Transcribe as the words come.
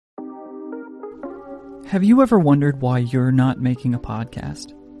Have you ever wondered why you're not making a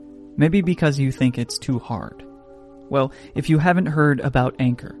podcast? Maybe because you think it's too hard. Well, if you haven't heard about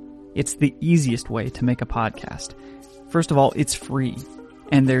Anchor, it's the easiest way to make a podcast. First of all, it's free,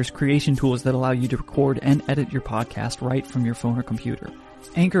 and there's creation tools that allow you to record and edit your podcast right from your phone or computer.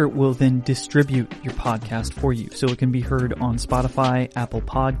 Anchor will then distribute your podcast for you, so it can be heard on Spotify, Apple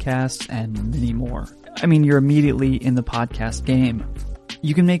Podcasts, and many more. I mean, you're immediately in the podcast game.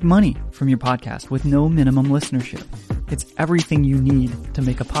 You can make money from your podcast with no minimum listenership. It's everything you need to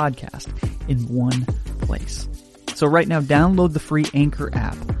make a podcast in one place. So right now, download the free Anchor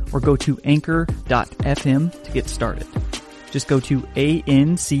app or go to anchor.fm to get started. Just go to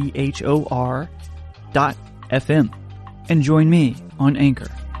anchor.fm and join me on Anchor.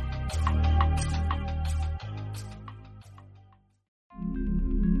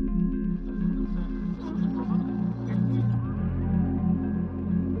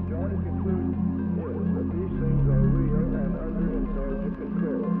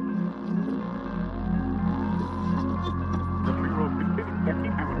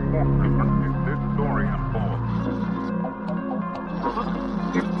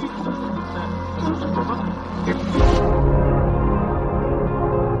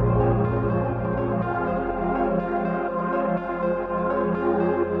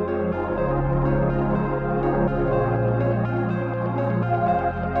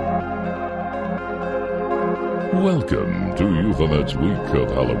 Welcome to Euphomet's Week of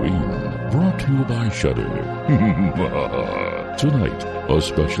Halloween, brought to you by Shudder. Tonight, a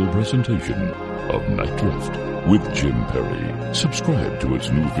special presentation of Night Drift with Jim Perry. Subscribe to its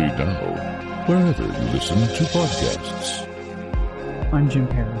new feed now, wherever you listen to podcasts. I'm Jim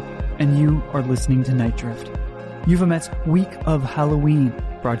Perry, and you are listening to Night Drift. Euphomet's Week of Halloween,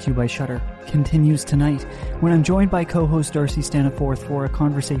 brought to you by Shudder, continues tonight when I'm joined by co-host Darcy Staniforth for a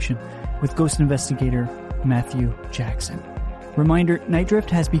conversation with Ghost Investigator Matthew Jackson. Reminder, Night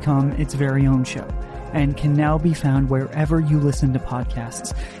Drift has become its very own show and can now be found wherever you listen to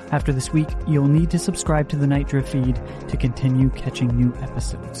podcasts. After this week, you'll need to subscribe to the Night Drift feed to continue catching new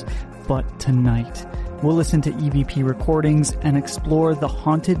episodes. But tonight, we'll listen to EVP recordings and explore the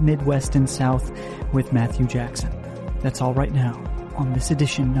haunted Midwest and South with Matthew Jackson. That's all right now on this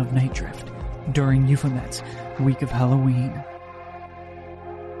edition of Night Drift during Euphomet's Week of Halloween.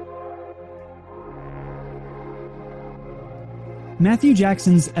 Matthew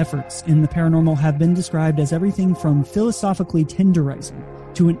Jackson's efforts in the paranormal have been described as everything from philosophically tenderizing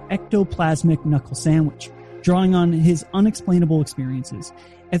to an ectoplasmic knuckle sandwich, drawing on his unexplainable experiences,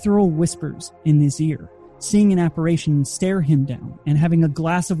 ethereal whispers in his ear, seeing an apparition stare him down, and having a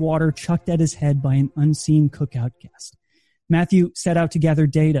glass of water chucked at his head by an unseen cookout guest. Matthew set out to gather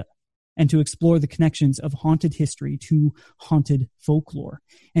data and to explore the connections of haunted history to haunted folklore,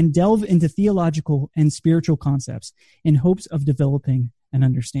 and delve into theological and spiritual concepts in hopes of developing an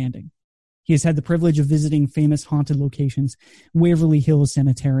understanding. He has had the privilege of visiting famous haunted locations, Waverly Hills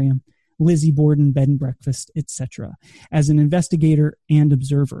Sanitarium, Lizzie Borden Bed and Breakfast, etc., as an investigator and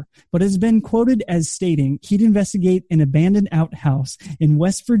observer, but has been quoted as stating he'd investigate an abandoned outhouse in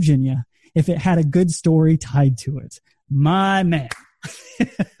West Virginia if it had a good story tied to it. My man.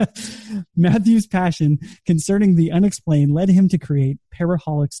 Matthew's passion concerning the unexplained led him to create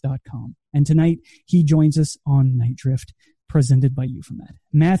Paraholics.com. And tonight, he joins us on Night Drift, presented by Euphomet.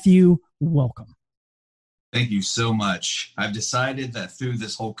 Matthew, welcome. Thank you so much. I've decided that through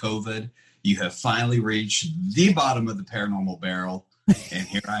this whole COVID, you have finally reached the bottom of the paranormal barrel, and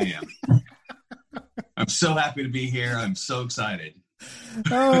here I am. I'm so happy to be here. I'm so excited.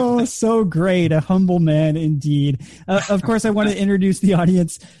 Oh, so great. A humble man indeed. Of course, I want to introduce the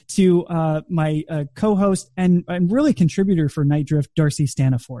audience to my co-host and really contributor for Night Drift, Darcy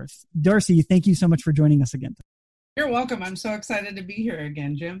Staniforth. Darcy, thank you so much for joining us again. You're welcome. I'm so excited to be here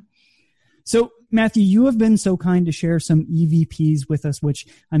again, Jim. So, Matthew, you have been so kind to share some EVPs with us, which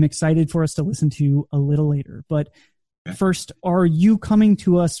I'm excited for us to listen to a little later. But first, are you coming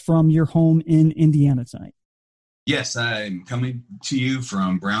to us from your home in Indiana tonight? Yes, I'm coming to you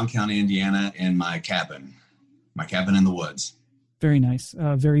from Brown County, Indiana, in my cabin in the woods. Very nice.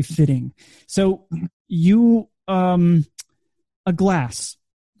 Very fitting. So you, a glass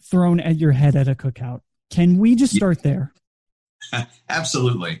thrown at your head at a cookout. Can we just start there?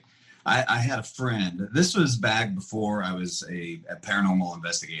 Absolutely. I had a friend. This was back before I was a paranormal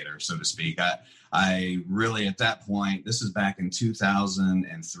investigator, so to speak. I really, at that point, this was back in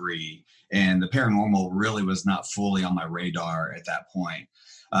 2003, and the paranormal really was not fully on my radar at that point.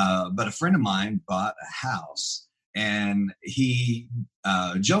 But a friend of mine bought a house, and he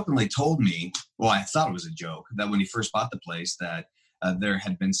jokingly told me, well, I thought it was a joke, that when he first bought the place, that there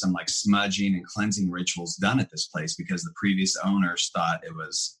had been some like smudging and cleansing rituals done at this place because the previous owners thought it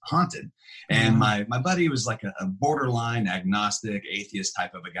was haunted. And my buddy was like a borderline agnostic, atheist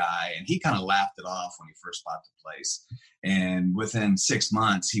type of a guy. And he kind of laughed it off when he first bought the place. And within 6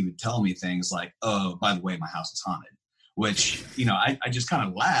 months, he would tell me things like, oh, by the way, my house is haunted, which, I just kind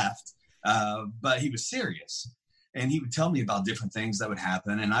of laughed, but he was serious. And he would tell me about different things that would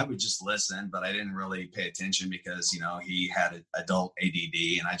happen, and I would just listen, but I didn't really pay attention because, he had adult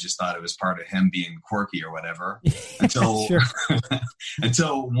ADD, and I just thought it was part of him being quirky or whatever. Until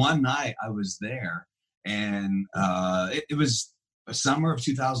until one night I was there, and it was the summer of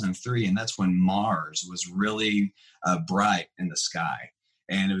 2003, and that's when Mars was really bright in the sky.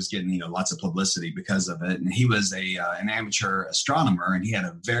 And it was getting, lots of publicity because of it. And he was an amateur astronomer, and he had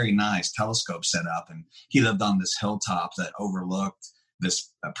a very nice telescope set up. And he lived on this hilltop that overlooked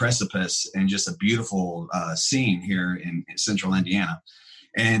this precipice and just a beautiful scene here in central Indiana.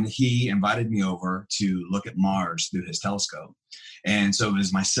 And he invited me over to look at Mars through his telescope. And so it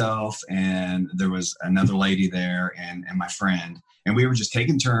was myself, and there was another lady there, and my friend. And we were just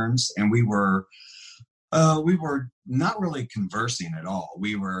taking turns, and we were not really conversing at all.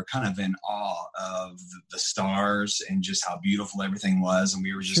 We were kind of in awe of the stars and just how beautiful everything was. And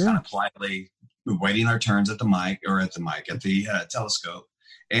we were just kind of politely waiting our turns at the telescope.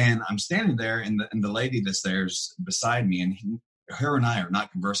 And I'm standing there, and the lady that's there's beside me, and her and I are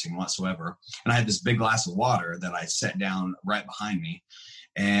not conversing whatsoever. And I had this big glass of water that I set down right behind me.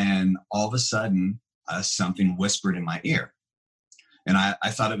 And all of a sudden, something whispered in my ear. And I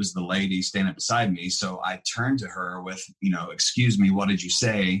thought it was the lady standing beside me. So I turned to her with, excuse me, what did you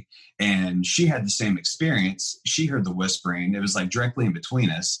say? And she had the same experience. She heard the whispering. It was like directly in between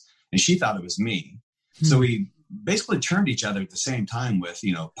us. And she thought it was me. So we basically turned to each other at the same time with,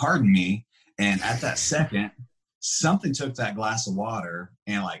 pardon me. And at that second, something took that glass of water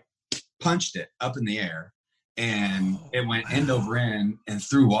and like punched it up in the air. And it went end over end and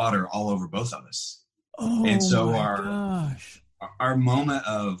threw water all over both of us. Oh, and so our moment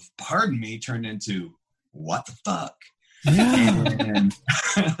of pardon me turned into what the fuck? Yeah.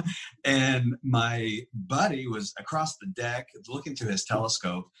 And my buddy was across the deck looking through his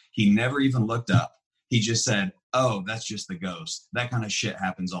telescope. He never even looked up. He just said, oh, that's just the ghost. That kind of shit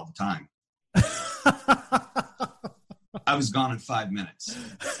happens all the time. I was gone in 5 minutes.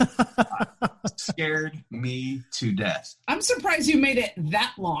 Scared me to death. I'm surprised you made it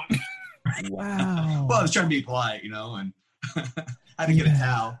that long. Wow. Well, I was trying to be polite, and I had to get a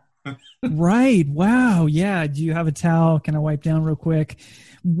towel. Right. Wow. Yeah. Do you have a towel? Can I wipe down real quick?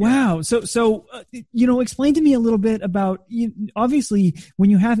 Wow. So, explain to me a little bit about, obviously, when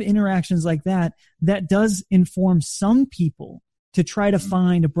you have interactions like that, that does inform some people to try to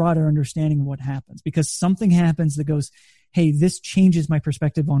find a broader understanding of what happens, because something happens that goes, hey, this changes my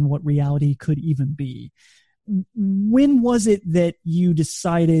perspective on what reality could even be. When was it that you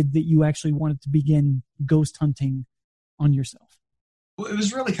decided that you actually wanted to begin ghost hunting on yourself? Well, it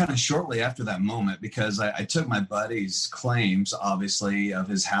was really kind of shortly after that moment, because I took my buddy's claims, obviously, of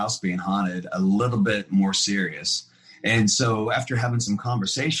his house being haunted a little bit more serious. And so after having some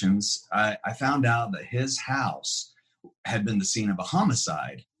conversations, I found out that his house had been the scene of a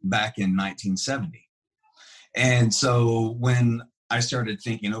homicide back in 1970. And so when I started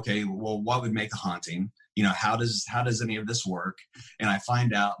thinking, okay, well, what would make a haunting? How does any of this work? And I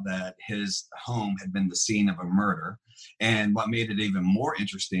find out that his home had been the scene of a murder. And what made it even more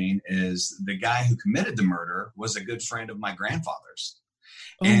interesting is the guy who committed the murder was a good friend of my grandfather's.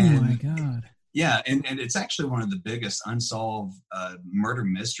 Oh, my God. Yeah. And it's actually one of the biggest unsolved murder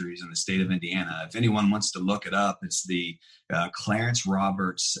mysteries in the state of Indiana. If anyone wants to look it up, it's the Clarence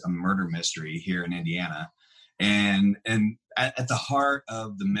Roberts murder mystery here in Indiana. And at the heart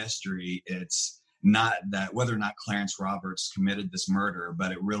of the mystery, it's not that whether or not Clarence Roberts committed this murder,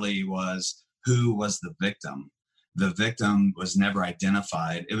 but it really was who was the victim. The victim was never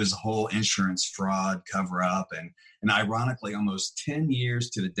identified. It was a whole insurance fraud cover up. And ironically, almost 10 years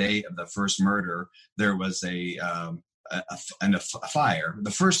to the date of the first murder, there was a fire.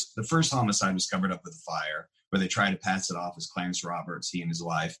 The first homicide was covered up with a fire, where they tried to pass it off as Clarence Roberts, he and his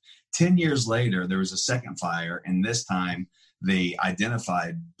wife. 10 years later, there was a second fire, and this time they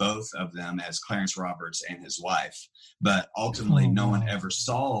identified both of them as Clarence Roberts and his wife. But ultimately, no one ever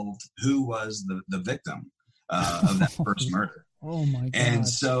solved who was the victim of that first murder. Oh, my God. And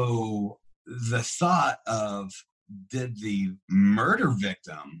so the thought of, did the murder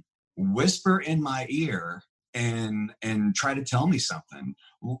victim whisper in my ear and try to tell me something?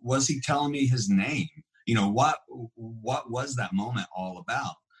 Was he telling me his name? What was that moment all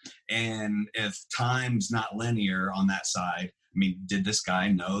about? And if time's not linear on that side, I mean, did this guy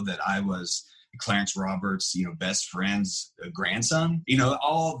know that I was Clarence Roberts', best friend's grandson?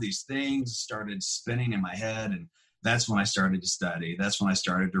 All these things started spinning in my head, and that's when I started to study. That's when I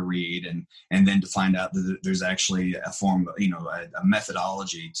started to read, and then to find out that there's actually a form of, a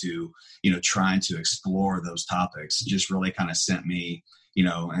methodology to, trying to explore those topics just really kind of sent me,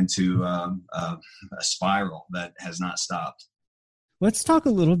 into a spiral that has not stopped. Let's talk a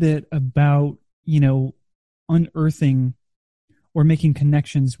little bit about, unearthing or making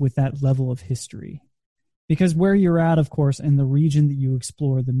connections with that level of history. Because where you're at, of course, and the region that you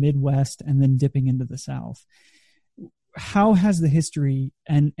explore, the Midwest, and then dipping into the South, how has the history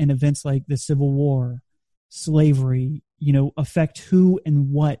and events like the Civil War, slavery, affect who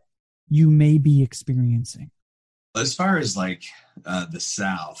and what you may be experiencing? As far as the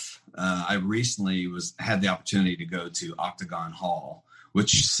South, I recently had the opportunity to go to Octagon Hall,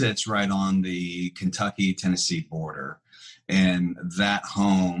 which sits right on the Kentucky-Tennessee border. And that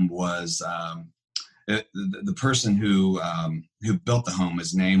home was the person who built the home.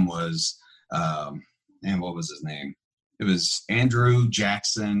 His name was, what was his name? It was Andrew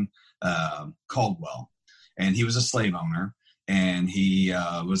Jackson Caldwell, and he was a slave owner, and he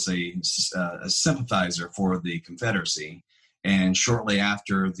was a sympathizer for the Confederacy. And shortly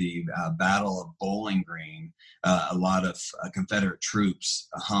after the Battle of Bowling Green, a lot of Confederate troops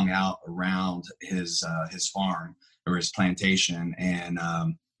hung out around his farm or his plantation, and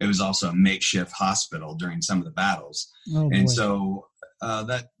it was also a makeshift hospital during some of the battles. Oh, and boy. So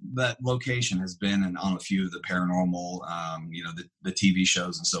that location has been on a few of the paranormal, the TV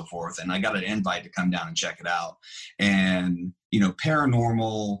shows and so forth. And I got an invite to come down and check it out. And,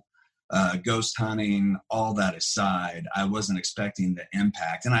 paranormal, ghost hunting, all that aside, I wasn't expecting the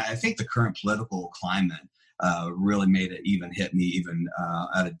impact. And I think the current political climate really made it hit me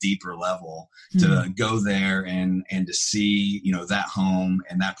at a deeper level to go there and to see, that home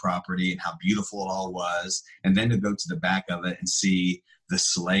and that property and how beautiful it all was. And then to go to the back of it and see the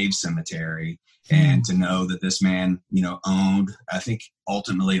slave cemetery and to know that this man, owned, I think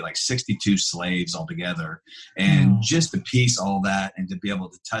ultimately 62 slaves altogether. And just to piece all that and to be able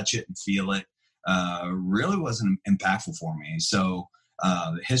to touch it and feel it really wasn't impactful for me. So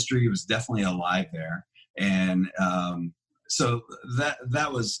the history was definitely alive there. And so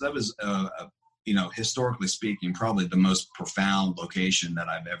that was historically speaking, probably the most profound location that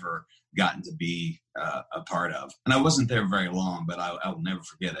I've ever gotten to be a part of. And I wasn't there very long, but I will never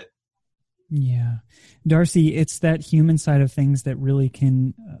forget it. Yeah. Darcy, it's that human side of things that really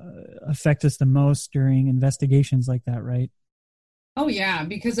can affect us the most during investigations like that, right? Oh, yeah,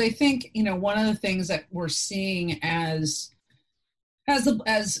 because I think, one of the things that we're seeing as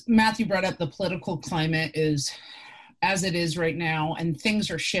Matthew brought up, the political climate is as it is right now, and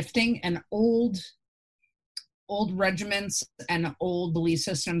things are shifting, and old regiments and old belief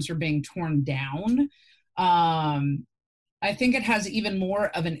systems are being torn down. I think it has even more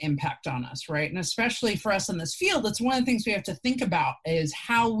of an impact on us, right? And especially for us in this field, it's one of the things we have to think about is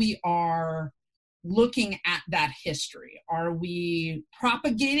how we are looking at that history. Are we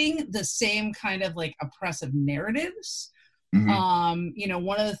propagating the same kind of oppressive narratives? Mm-hmm.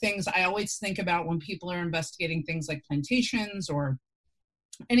 One of the things I always think about when people are investigating things like plantations or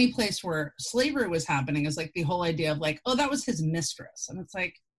any place where slavery was happening is the whole idea of oh, that was his mistress. And it's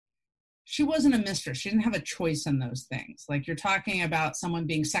she wasn't a mistress. She didn't have a choice in those things. You're talking about someone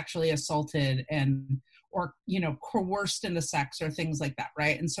being sexually assaulted or coerced into sex or things like that,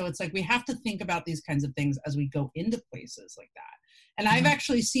 right? And so it's we have to think about these kinds of things as we go into places like that. And I've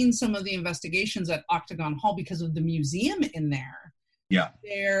actually seen some of the investigations at Octagon Hall because of the museum in there. Yeah.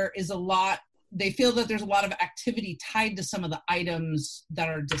 There is they feel that there's a lot of activity tied to some of the items that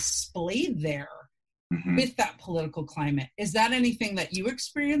are displayed there with that political climate. Is that anything that you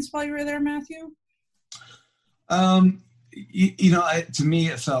experienced while you were there, Matthew? To me,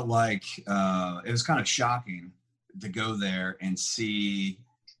 it felt it was kind of shocking to go there and see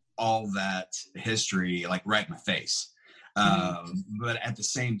all that history right in my face. But at the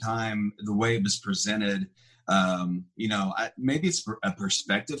same time, the way it was presented, maybe it's a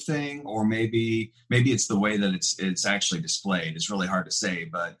perspective thing, or maybe it's the way that it's actually displayed. It's really hard to say,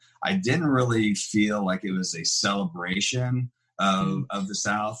 but I didn't really feel like it was a celebration of the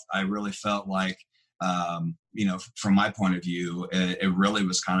South. I really felt from my point of view, it really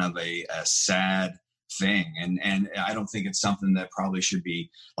was kind of a sad thing. And I don't think it's something that probably should be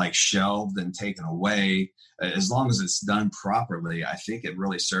shelved and taken away. As long as it's done properly, I think it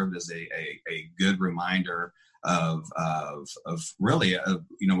really served as a good reminder of really,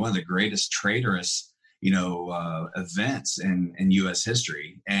 one of the greatest traitorous, events in U.S.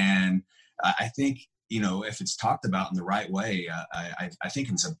 history. And I think, if it's talked about in the right way, I think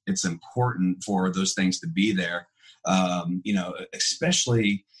it's important for those things to be there.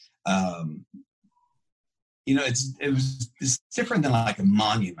 Especially, it's different than like a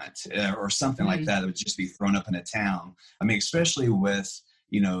monument or something like that would just be thrown up in a town. I mean, especially with,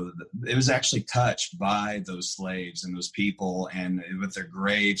 it was actually touched by those slaves and those people, and with their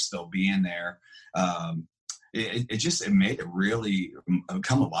graves still being there. It made it really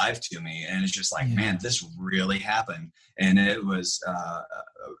come alive to me. And it's just like, man, this really happened. And it was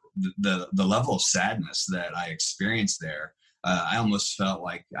the level of sadness that I experienced there. I almost felt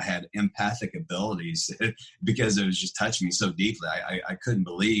like I had empathic abilities because it was just touching me so deeply. I couldn't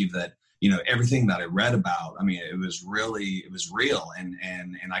believe that, everything that I read about, I mean, it was real, and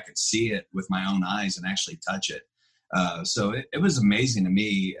I could see it with my own eyes and actually touch it. So it was amazing to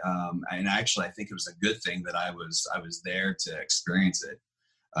me. And actually, I think it was a good thing that I was there to experience it.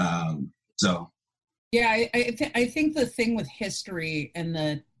 Yeah, I think the thing with history and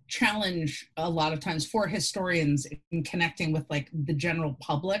the challenge a lot of times for historians in connecting with like the general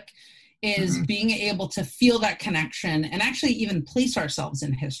public is being able to feel that connection and actually even place ourselves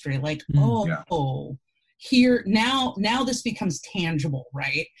in history. Like, here now this becomes tangible,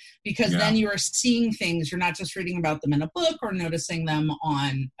 right? Because then you are seeing things, you're not just reading about them in a book or noticing them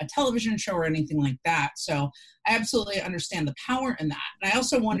on a television show or anything like that. So I absolutely understand the power in that. And I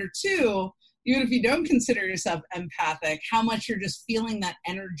also wonder too, even if you don't consider yourself empathic, how much you're just feeling that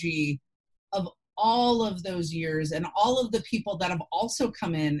energy of all of those years and all of the people that have also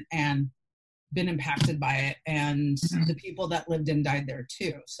come in and been impacted by it, and the people that lived and died there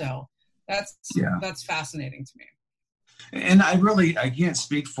too. So that's fascinating to me. And I can't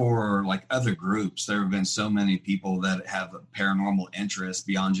speak for like other groups. There have been so many people that have a paranormal interest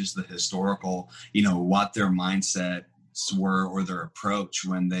beyond just the historical, what their mindset were or their approach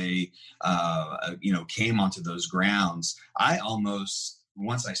when they came onto those grounds. I almost,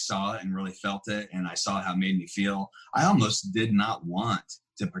 once I saw it and really felt it and I saw how it made me feel, I almost did not want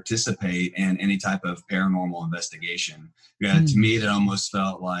to participate in any type of paranormal investigation. To me, it almost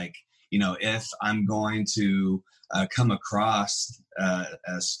felt like, if I'm going to come across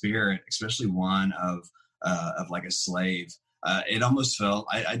a spirit, especially one of like a slave, it almost felt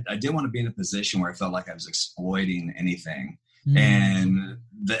I didn't want to be in a position where I felt like I was exploiting anything. And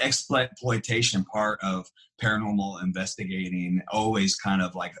the exploitation part of paranormal investigating always kind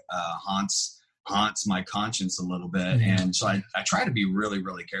of like haunts my conscience a little bit. And so I try to be really,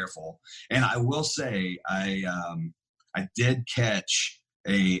 really careful. And I will say I did catch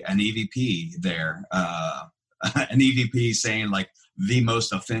an EVP there, an EVP saying like the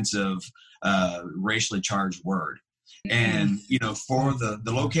most offensive racially charged word. And, for the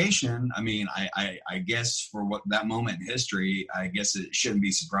location, I mean, I guess for what that moment in history, I guess it shouldn't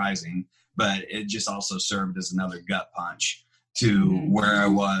be surprising, but it just also served as another gut punch to where I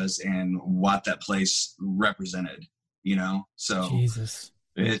was and what that place represented, so Jesus.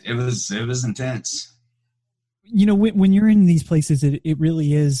 It was intense. When you're in these places, it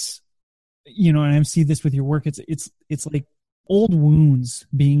really is, and I see this with your work. It's like old wounds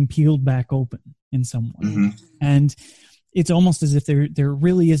being peeled back open in some way. And it's almost as if there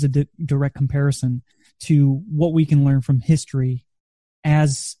really is a direct comparison to what we can learn from history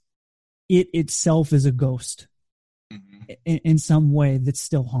as it itself is a ghost in some way that's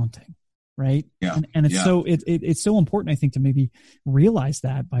still haunting. Right. Yeah. And it's it's so important, I think, to maybe realize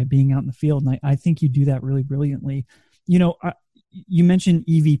that by being out in the field. And I think you do that really brilliantly. You mentioned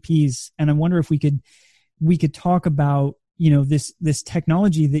EVPs, and I wonder if we could talk about, this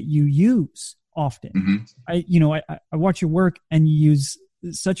technology that you use often. I watch your work and you use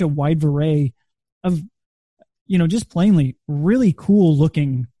such a wide array of, just plainly really cool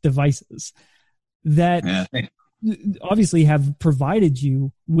looking devices that obviously have provided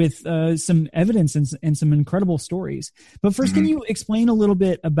you with some evidence and some incredible stories. But first, can you explain a little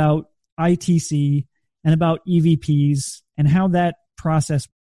bit about ITC and about EVPs and how that process,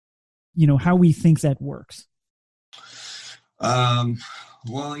 how we think that works?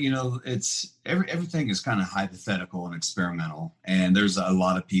 Well, it's everything is kind of hypothetical and experimental, and there's a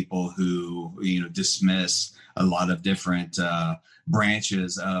lot of people who dismiss a lot of different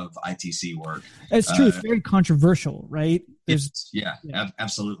branches of ITC work. That's true. It's very controversial, right?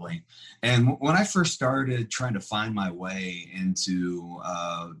 Absolutely. And when I first started trying to find my way into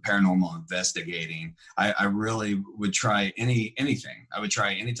paranormal investigating, I really would try anything. I would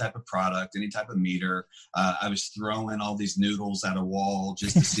try any type of product, any type of meter. I was throwing all these noodles at a wall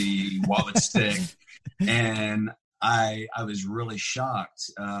just to see what would stick. And I was really shocked,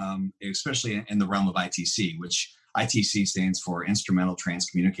 especially in the realm of ITC, which ITC stands for Instrumental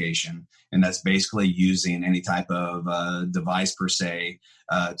Transcommunication, and that's basically using any type of device per se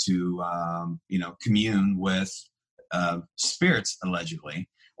to commune with spirits, allegedly,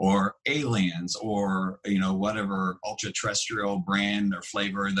 or aliens, or whatever ultra terrestrial brand or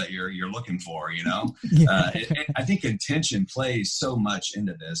flavor that you're looking for. I think intention plays so much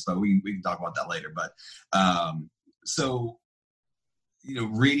into this, but we can talk about that later. But so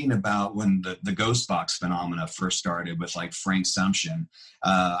reading about when the ghost box phenomena first started with like Frank Sumption,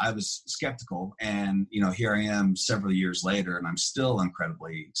 I was skeptical, and here I am several years later, and I'm still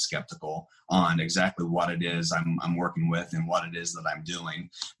incredibly skeptical on exactly what it is I'm working with and what it is that I'm doing.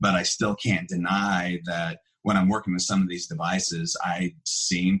 But I still can't deny that when I'm working with some of these devices, I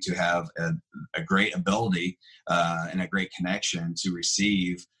seem to have a great ability and a great connection to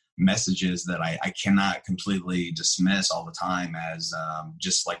receive messages that I cannot completely dismiss all the time as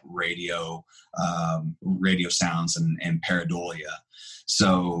just like radio sounds and pareidolia.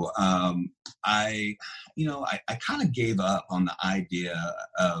 So I kind of gave up on the idea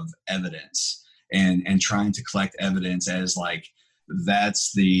of evidence and trying to collect evidence as like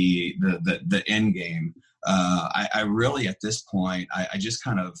that's the end game. I really, at this point, I just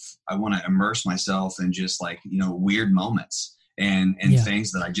I want to immerse myself in just like, weird moments and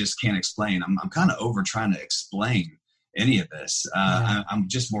things that I just can't explain. I'm kind of over trying to explain any of this. I'm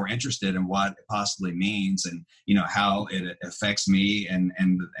just more interested in what it possibly means and, how it affects me and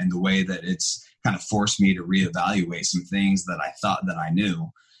the way that it's kind of forced me to reevaluate some things that I thought that I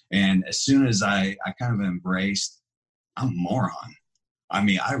knew. And as soon as I kind of embraced, I'm a moron. I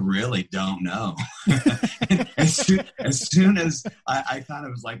mean, I really don't know. as soon as I kind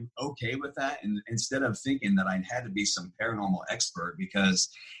of was like okay with that, and instead of thinking that I had to be some paranormal expert, because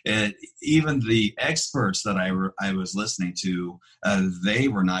even the experts that I was listening to, they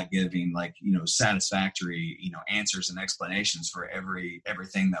were not giving like satisfactory answers and explanations for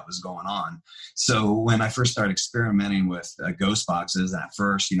everything that was going on. So when I first started experimenting with ghost boxes, at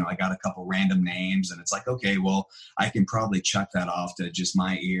first I got a couple random names, and it's like, okay, well, I can probably chuck that off to just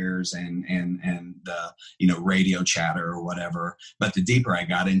my ears and radio chatter or whatever. But the deeper I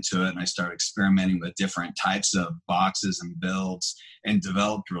got into it and I started experimenting with different types of boxes and builds, and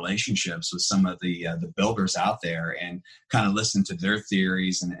developed relationships with some of the builders out there, and kind of listened to their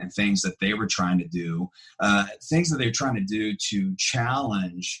theories and things that they were trying to do, to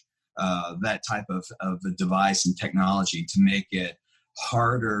challenge that type of the device and technology to make it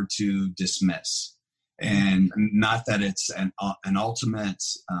harder to dismiss. And not that it's an ultimate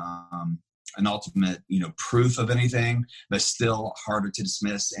proof of anything, but still harder to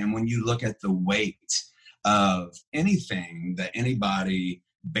dismiss. And when you look at the weight of anything that anybody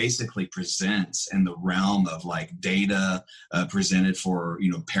basically presents in the realm of like data presented for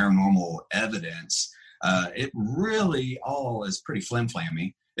paranormal evidence, it really all is pretty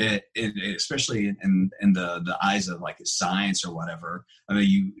flim-flammy. It especially in the eyes of like science or whatever. I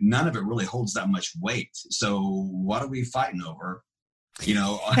mean, none of it really holds that much weight. So what are we fighting over, in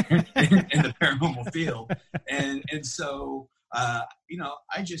the paranormal field? And so, I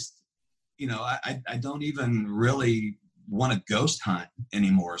just, I don't even really want to ghost hunt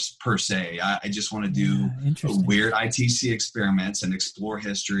anymore per se. I just want to do weird ITC experiments and explore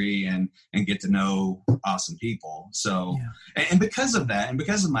history and get to know awesome people. So, and because of that, and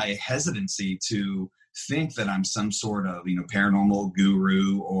because of my hesitancy to think that I'm some sort of, paranormal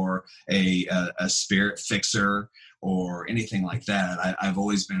guru or a spirit fixer or anything like that, I've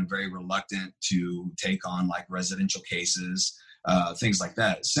always been very reluctant to take on like residential cases, things like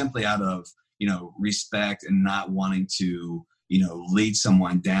that, simply out of, respect and not wanting to, lead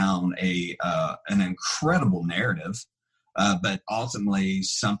someone down an incredible narrative, but ultimately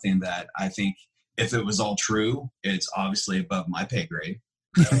something that I think if it was all true, it's obviously above my pay grade.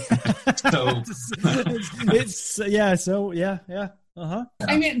 So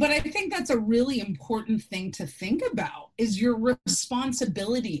I mean, but I think that's a really important thing to think about is your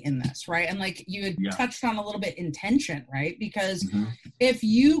responsibility in this, right? And like you had touched on a little bit intention, right? Because if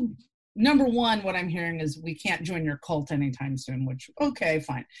you, number one, what I'm hearing is we can't join your cult anytime soon, which, okay,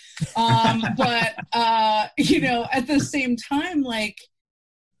 fine. But, at the same time, like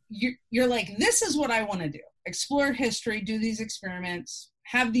you're like, this is what I want to do. Explore history, do these experiments,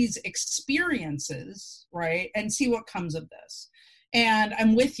 have these experiences, right? And see what comes of this. And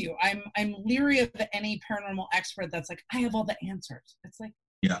I'm with you. I'm leery of any paranormal expert that's like, I have all the answers. It's like,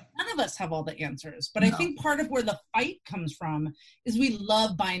 none of us have all the answers. But I think part of where the fight comes from is we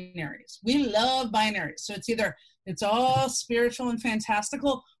love binaries. So it's either it's all spiritual and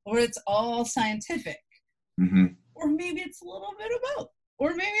fantastical, or it's all scientific. Or maybe it's a little bit of both.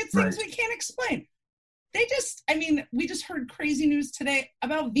 Or maybe it's things we can't explain. we just heard crazy news today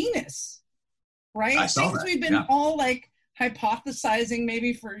about Venus, right? I saw that. We've been all like hypothesizing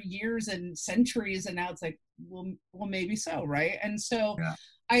maybe for years and centuries, and now it's like, well, maybe so, right? And so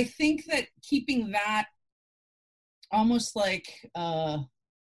I think that keeping that almost like,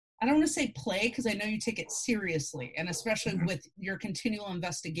 I don't want to say play, because I know you take it seriously, and especially with your continual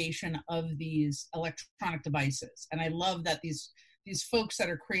investigation of these electronic devices. And I love that these folks that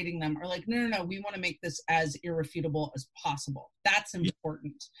are creating them are like, no, we want to make this as irrefutable as possible. That's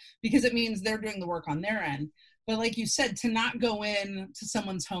important because it means they're doing the work on their end. But like you said, to not go in to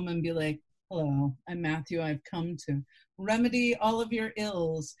someone's home and be like, hello, I'm Matthew, I've come to remedy all of your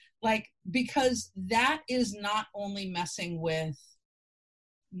ills. Like, because that is not only messing with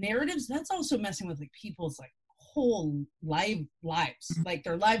narratives, that's also messing with like people's like whole lives, like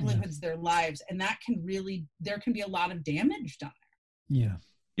their livelihoods, their lives. And that can really, there can be a lot of damage done there.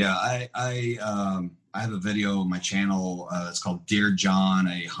 I have a video on my channel. It's called Dear John,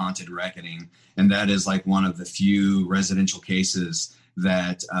 A Haunted Reckoning. And that is like one of the few residential cases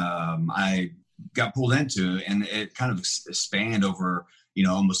that I got pulled into, and it kind of spanned over,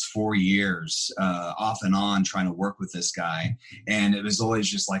 almost 4 years, off and on, trying to work with this guy. And it was always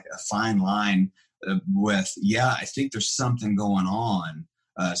just like a fine line with, I think there's something going on,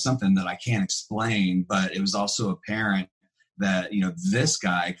 something that I can't explain, but it was also apparent that, this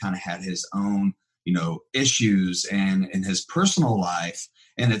guy kind of had his own, issues and in his personal life.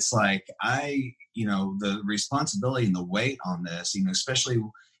 And it's like, the responsibility and the weight on this, especially,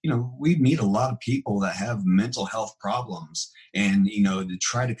 we meet a lot of people that have mental health problems, and, to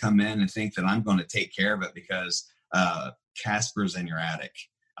try to come in and think that I'm going to take care of it because Casper's in your attic.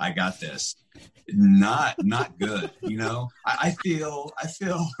 I got this. Not good. I feel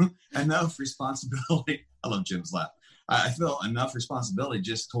enough responsibility. I love Jim's laugh. I feel enough responsibility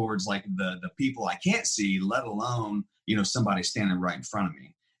just towards like the people I can't see, let alone, somebody standing right in front of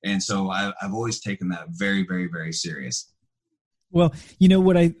me. And so I've always taken that very, very, very serious. Well,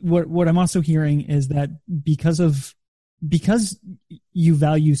 what I'm also hearing is that because you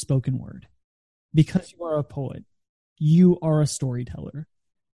value spoken word, because you are a poet, you are a storyteller.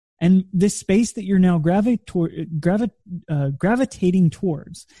 And this space that you're now gravitating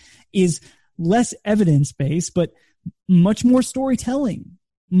towards is less evidence-based, but much more storytelling,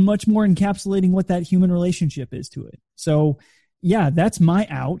 much more encapsulating what that human relationship is to it. So, that's my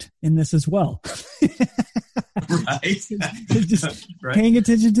out in this as well. Right. Just paying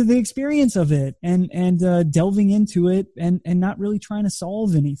attention to the experience of it and delving into it and not really trying to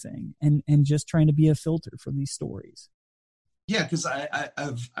solve anything and just trying to be a filter for these stories. Yeah, because I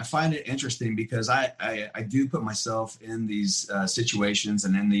find it interesting because I do put myself in these situations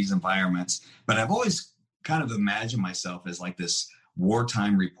and in these environments, but I've always kind of imagined myself as like this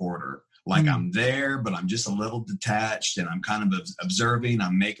wartime reporter. Like I'm there, but I'm just a little detached, and I'm kind of observing,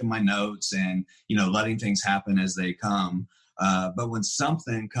 I'm making my notes and, letting things happen as they come. But when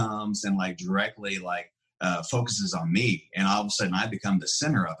something comes and like directly like focuses on me, and all of a sudden I become the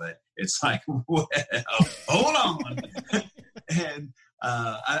center of it, it's like, well, hold on. And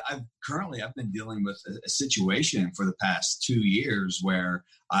I've been dealing with a situation for the past 2 years where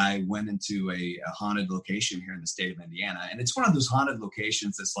I went into a haunted location here in the state of Indiana. And it's one of those haunted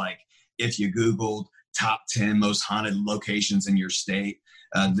locations that's like, if you Googled top 10 most haunted locations in your state,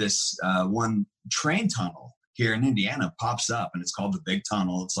 this one train tunnel here in Indiana pops up, and it's called the Big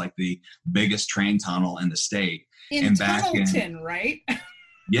Tunnel. It's like the biggest train tunnel in the state. In Tunnelton, right?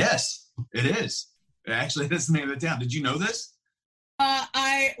 Yes, it is. Actually, that's the name of the town. Did you know this?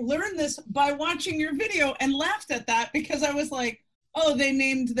 I learned this by watching your video and laughed at that because I was like, oh, they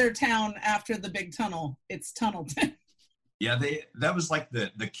named their town after the big tunnel. It's Tunnelton. Yeah, that was like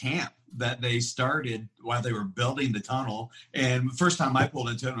the camp that they started while they were building the tunnel. And the first time I pulled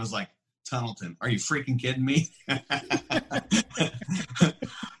into it, I was like, Tunnelton, are you freaking kidding me? But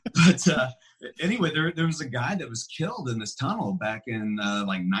anyway, there was a guy that was killed in this tunnel back in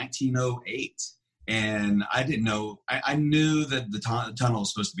like 1908. And I didn't know, I knew that the tunnel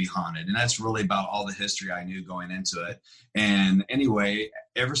was supposed to be haunted. And that's really about all the history I knew going into it. And anyway,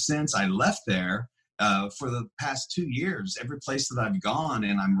 ever since I left there, for the past 2 years, every place that I've gone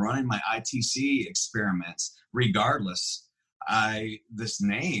and I'm running my ITC experiments, regardless, this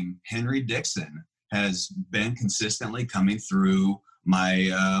name, Henry Dixon, has been consistently coming through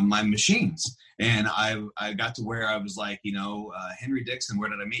my machines. And I got to where I was like, Henry Dixon, where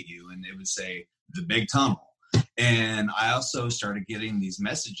did I meet you? And it would say the Big Tunnel. And I also started getting these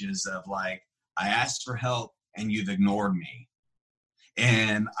messages of like, I asked for help and you've ignored me.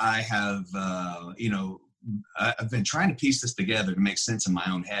 And I have, I've been trying to piece this together to make sense in my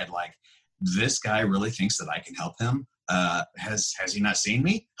own head. Like, this guy really thinks that I can help him. Has he not seen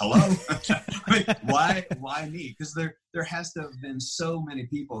me? Hello? I mean, why me? Because there has to have been so many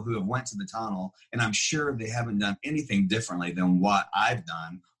people who have went to the tunnel, and I'm sure they haven't done anything differently than what I've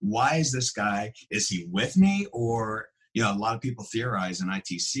done. Why is this guy? Is he with me? Or, you know, a lot of people theorize in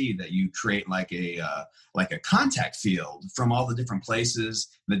ITC that you create like a contact field from all the different places,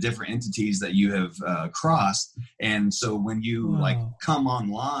 the different entities that you have crossed. And so when you like come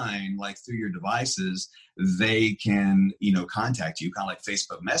online, like through your devices, they can, you know, contact you kind of like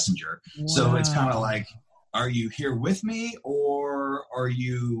Facebook Messenger. Wow. So it's kind of like, are you here with me, or are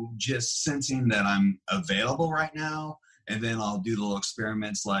you just sensing that I'm available right now? And then I'll do the little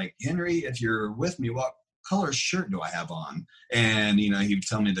experiments like, Henry, if you're with me, what color shirt do I have on? And, you know, he'd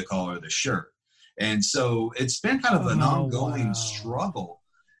tell me the color of the shirt. And so it's been kind of an ongoing struggle.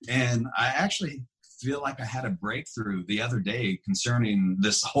 And I actually feel like I had a breakthrough the other day concerning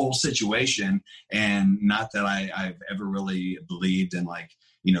this whole situation. And not that I've ever really believed in, like,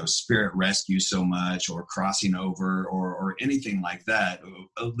 you know, spirit rescue so much, or crossing over, or anything like that,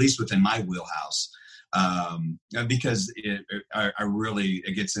 at least within my wheelhouse. Because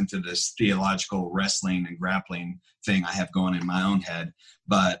it gets into this theological wrestling and grappling thing I have going in my own head.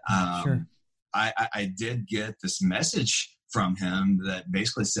 But sure. I did get this message from him that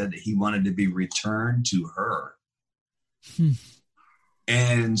basically said that he wanted to be returned to her.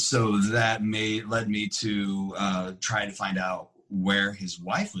 And so that led me to try to find out where his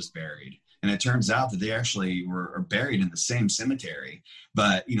wife was buried. And it turns out that they actually were buried in the same cemetery.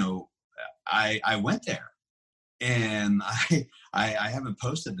 But, you know, I went there, and I haven't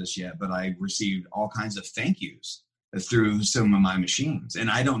posted this yet, but I received all kinds of thank yous through some of my machines. And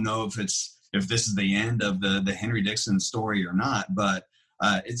I don't know if this is the end of the Henry Dixon story or not, but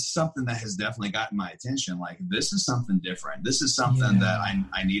it's something that has definitely gotten my attention. Like, this is something different. This is something that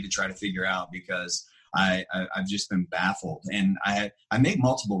I need to try to figure out, because I've just been baffled. And I make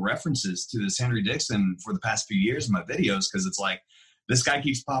multiple references to this Henry Dixon for the past few years in my videos, because it's like, this guy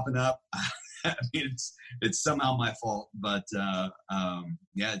keeps popping up. I mean, it's somehow my fault, but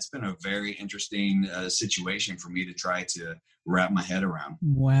it's been a very interesting situation for me to try to wrap my head around.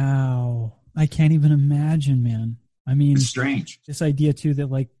 Wow. I can't even imagine, man. I mean, it's strange. This idea too, that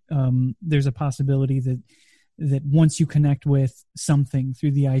like, there's a possibility that once you connect with something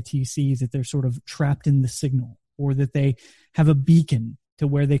through the ITC, that they're sort of trapped in the signal, or that they have a beacon to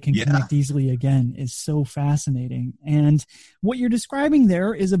where they can connect easily again, is so fascinating. And what you're describing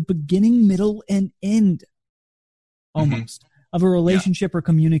there is a beginning, middle, and end almost of a relationship or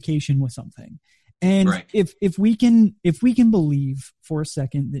communication with something. And if we can believe for a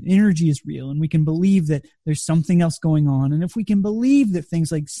second that energy is real, and we can believe that there's something else going on, and if we can believe that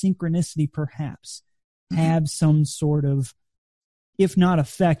things like synchronicity perhaps have some sort of, if not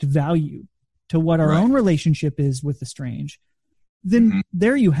effect, value to what our own relationship is with the strange, then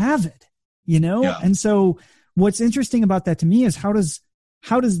there you have it, you know? Yeah. And so what's interesting about that to me is how does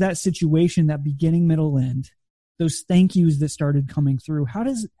that situation, that beginning, middle, end, those thank yous that started coming through, how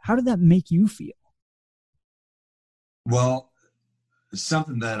did that make you feel? Well,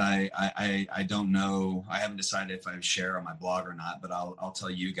 something that I don't know. I haven't decided if I share on my blog or not, but I'll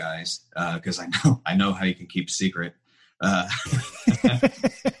tell you guys, because I know how you can keep secret.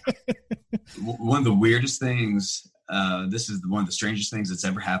 One of the weirdest things, this is one of the strangest things that's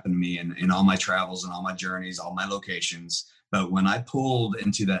ever happened to me in all my travels and all my journeys, all my locations. But when I pulled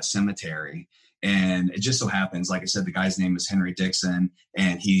into that cemetery, and it just so happens, like I said, the guy's name is Henry Dixon,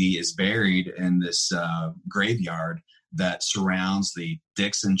 and he is buried in this graveyard that surrounds the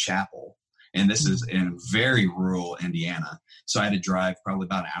Dixon Chapel. And this is in very rural Indiana. So I had to drive probably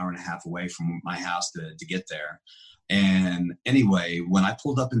about an hour and a half away from my house to get there. And anyway, when I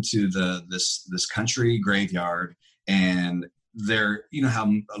pulled up into this country graveyard, and there, you know how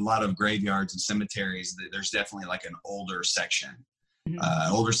a lot of graveyards and cemeteries, there's definitely like an older section, and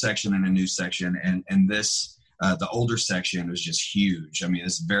a new section. And this, the older section was just huge. I mean,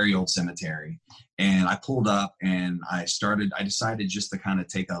 it's a very old cemetery. And I pulled up, and I decided just to kind of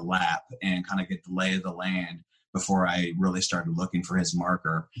take a lap and kind of get the lay of the land before I really started looking for his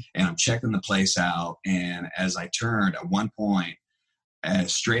marker. And I'm checking the place out. And as I turned, at one point,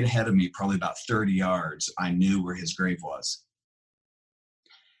 straight ahead of me, probably about 30 yards, I knew where his grave was.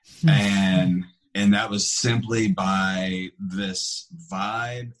 And that was simply by this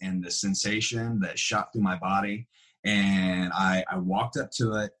vibe and the sensation that shot through my body. And I walked up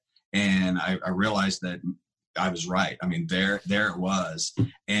to it, and I realized that I was right. I mean, there it was.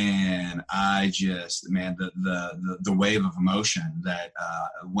 And I just, man, the wave of emotion that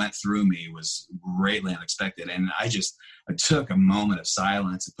went through me was greatly unexpected. And I took a moment of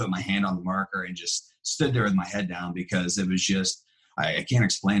silence and put my hand on the marker and just stood there with my head down, because it was just, I can't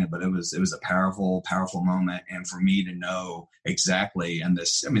explain it, but it was a powerful, powerful moment. And for me to know exactly, and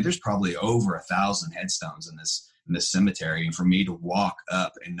this, I mean, there's probably over 1,000 headstones in this cemetery, and for me to walk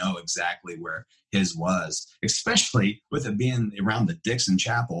up and know exactly where his was, especially with it being around the Dixon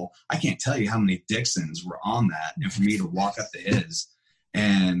Chapel, I can't tell you how many Dixons were on that, and for me to walk up to his,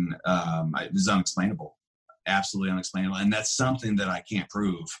 and it was unexplainable, absolutely unexplainable. And that's something that I can't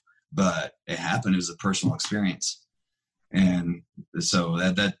prove, but it happened. It was a personal experience. And so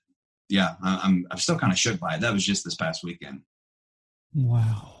I'm still kind of shook by it. That was just this past weekend.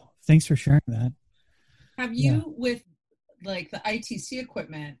 Wow. Thanks for sharing that. Have you, with like the ITC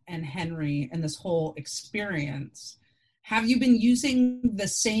equipment and Henry and this whole experience, have you been using the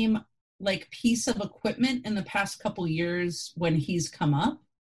same like piece of equipment in the past couple years when he's come up?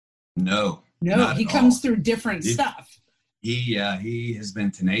 No, he comes through different stuff. He has been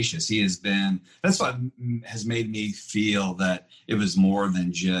tenacious. That's what has made me feel that it was more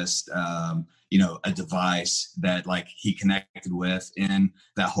than just, a device that like he connected with in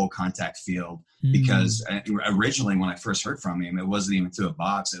that whole contact field. Mm-hmm. Because originally when I first heard from him, it wasn't even through a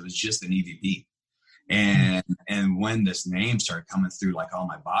box. It was just an EVP. And when this name started coming through like all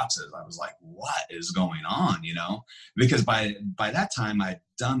my boxes, I was like, what is going on? Because by that time I'd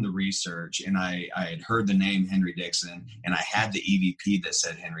done the research, and I had heard the name Henry Dixon, and I had the EVP that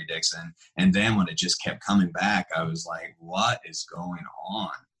said Henry Dixon. And then when it just kept coming back, I was like, what is going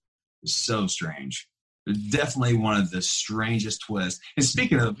on? It's so strange. Definitely one of the strangest twists. And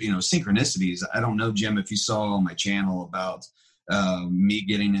speaking of, synchronicities, I don't know, Jim, if you saw on my channel about me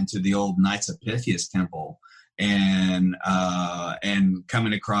getting into the old Knights of Pythias temple and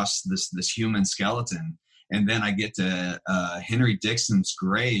coming across this human skeleton. And then I get to Henry Dixon's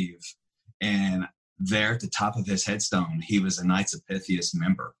grave, and there at the top of his headstone, he was a Knights of Pythias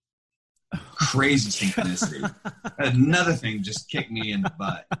member. Crazy synchronicity. Another thing just kicked me in the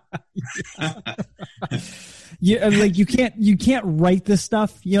butt. Yeah, like you can't write this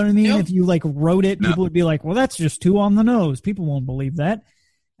stuff. You know what I mean? Nope. If you like wrote it, people would be like, "Well, that's just too on the nose. People won't believe that."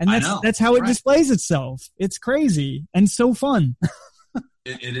 And that's how it displays itself. It's crazy and so fun.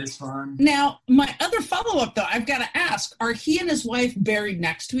 It is fun. Now, my other follow-up, though, I've got to ask: are he and his wife buried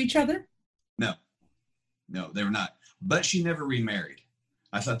next to each other? No, they were not. But she never remarried.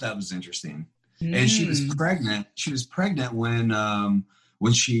 I thought that was interesting. And she was pregnant. She was pregnant when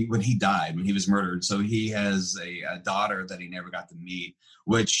he died, when he was murdered. So he has a daughter that he never got to meet,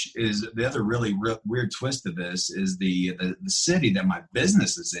 which is the other really weird twist of this is the city that my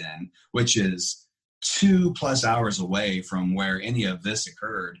business is in, which is 2+ hours away from where any of this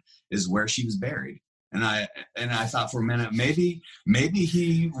occurred, is where she was buried. And I thought for a minute, maybe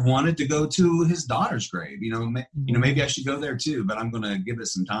he wanted to go to his daughter's grave. Maybe I should go there too. But I'm going to give it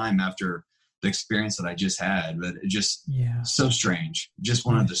some time after the experience that I just had. But it just so strange. Just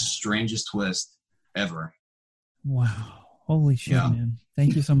one of the strangest twists ever. Wow! Holy shit, man!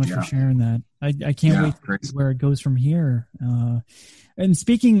 Thank you so much for sharing that. I can't wait to see where it goes from here. And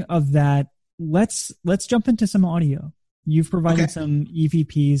speaking of that, let's jump into some audio. You've provided some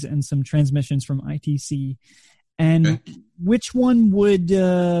EVPs and some transmissions from ITC. And which one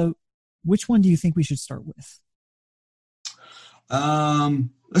do you think we should start with?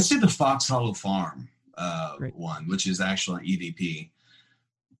 Let's do the Fox Hollow Farm one, which is actually an EVP.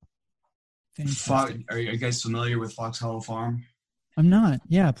 Are you guys familiar with Fox Hollow Farm? I'm not.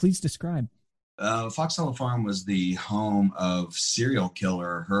 Yeah, please describe. Fox Hollow Farm was the home of serial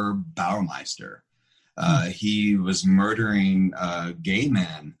killer Herb Bauermeister. He was murdering gay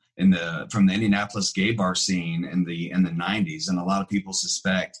men from the Indianapolis gay bar scene in the 90s, and a lot of people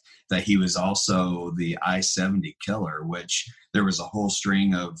suspect that he was also the I-70 killer, which there was a whole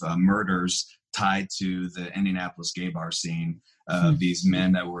string of murders tied to the Indianapolis gay bar scene. These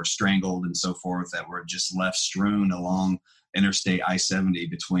men that were strangled and so forth that were just left strewn along Interstate I-70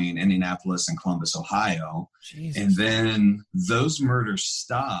 between Indianapolis and Columbus, Ohio. Jesus. And then those murders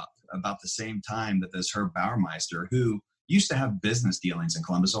stopped about the same time that this Herb Bauermeister, who used to have business dealings in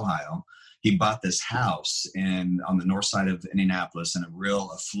Columbus, Ohio, he bought this house on the north side of Indianapolis in a real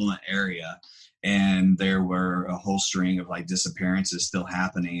affluent area. And there were a whole string of like disappearances still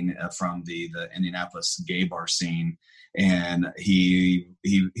happening from the Indianapolis gay bar scene. And he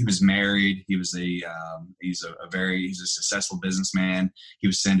was married. He's a successful businessman. He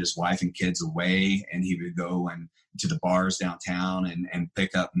would send his wife and kids away, and he would go to the bars downtown and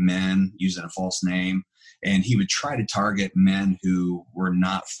pick up men using a false name. And he would try to target men who were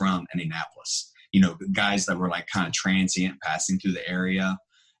not from Indianapolis, guys that were like kind of transient passing through the area.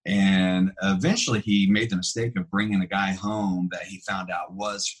 And eventually he made the mistake of bringing a guy home that he found out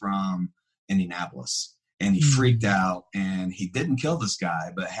was from Indianapolis. And he freaked out, and he didn't kill this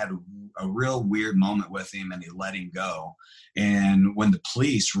guy, but had a real weird moment with him, and he let him go. And when the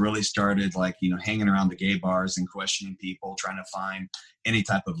police really started hanging around the gay bars and questioning people, trying to find any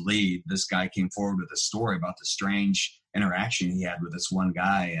type of lead, this guy came forward with a story about the strange interaction he had with this one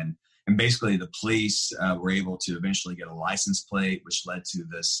guy. And basically the police were able to eventually get a license plate, which led to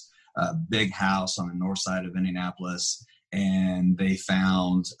this big house on the north side of Indianapolis. And they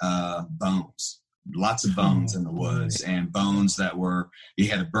found bones. Lots of bones in the woods, and bones that he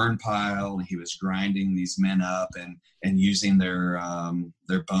had a burn pile, and he was grinding these men up and using their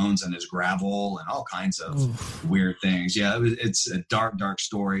bones and his gravel and all kinds of weird things. Yeah, it's a dark, dark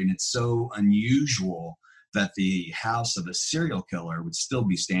story, and it's so unusual that the house of a serial killer would still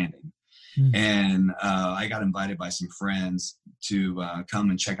be standing. And I got invited by some friends to come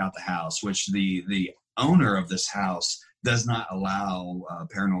and check out the house, which the owner of this house does not allow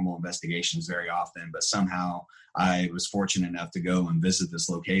paranormal investigations very often, but somehow I was fortunate enough to go and visit this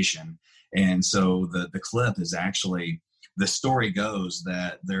location. And so the clip is actually, the story goes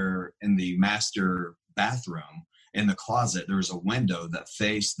that they're in the master bathroom in the closet. There was a window that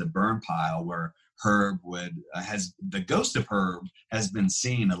faced the burn pile where Herb the ghost of Herb has been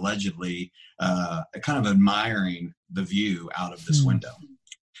seen allegedly kind of admiring the view out of this window.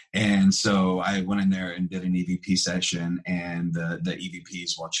 And so I went in there and did an EVP session, and the EVP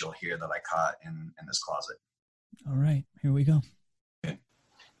is what you'll hear that I caught in this closet. All right, here we go. Okay.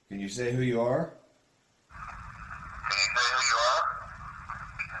 Can you say who you are?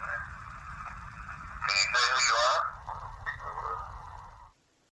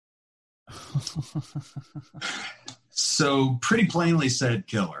 So pretty plainly said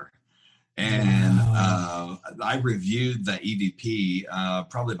killer. And I reviewed the EVP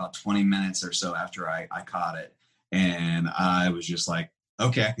probably about 20 minutes or so after I caught it. And I was just like,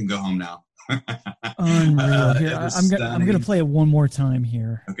 okay, I can go home now. Unreal. Here, I'm going to play it one more time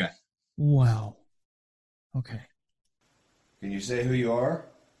here. Okay. Wow. Okay. Can you say who you are?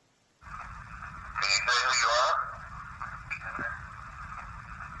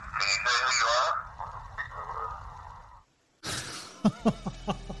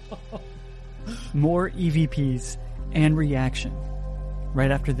 More EVPs and reaction right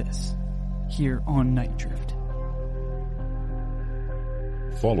after this here on Night Drift.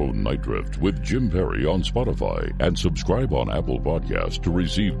 Follow Night Drift with Jim Perry on Spotify and subscribe on Apple Podcasts to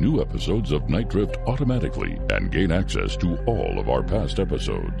receive new episodes of Night Drift automatically and gain access to all of our past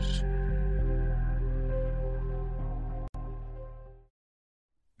episodes.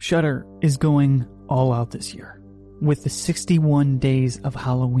 Shudder is going all out this year with the 61 Days of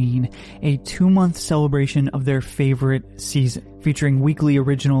Halloween, a 2-month celebration of their favorite season, featuring weekly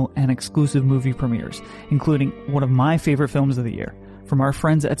original and exclusive movie premieres, including one of my favorite films of the year, from our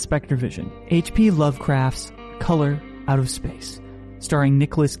friends at Spectre Vision, H.P. Lovecraft's Color Out of Space, starring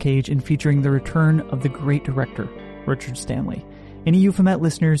Nicolas Cage and featuring the return of the great director, Richard Stanley. Any Euphomet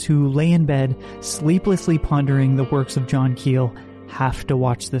listeners who lay in bed, sleeplessly pondering the works of John Keel, have to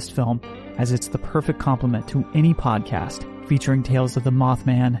watch this film, as it's the perfect complement to any podcast featuring tales of the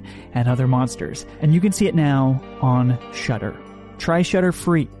Mothman and other monsters. And you can see it now on Shudder. Try Shudder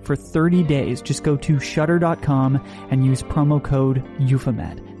free for 30 days. Just go to Shudder.com and use promo code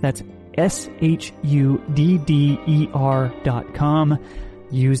Euphomet. That's SHUDDER.com.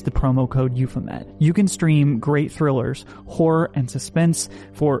 Use the promo code Euphomet. You can stream great thrillers, horror, and suspense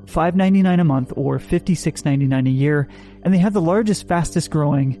for $5.99 a month or $56.99 a year, and they have the largest,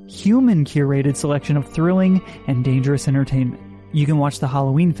 fastest-growing, human-curated selection of thrilling and dangerous entertainment. You can watch the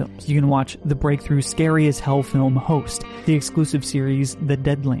Halloween films. You can watch the breakthrough Scary as Hell film Host, the exclusive series The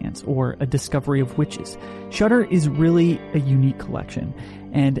Deadlands, or A Discovery of Witches. Shudder is really a unique collection,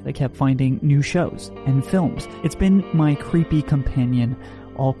 and I kept finding new shows and films. It's been my creepy companion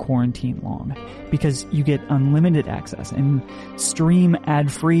all quarantine long, because you get unlimited access and stream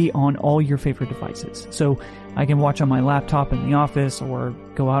ad-free on all your favorite devices. So I can watch on my laptop in the office or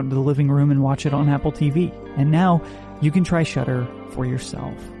go out into the living room and watch it on Apple TV. And now you can try Shudder for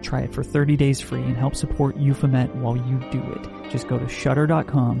yourself. Try it for 30 days free and help support Euphomet while you do it. Just go to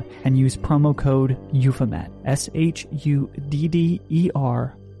Shudder.com and use promo code Euphomet, SHUDDER.com.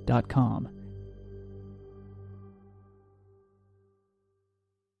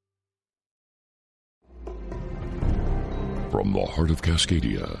 From the heart of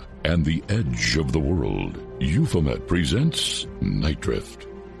Cascadia and the edge of the world, Euphomet presents Night Drift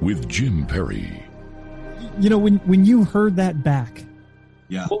with Jim Perry. when you heard that back,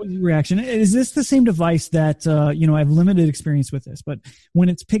 yeah, what was your reaction? Is this the same device that, I have limited experience with this, but when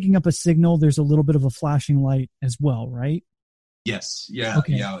it's picking up a signal, there's a little bit of a flashing light as well, right? Yes. Yeah.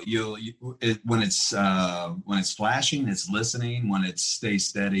 Okay. Yeah. When it's flashing, it's listening. When it stays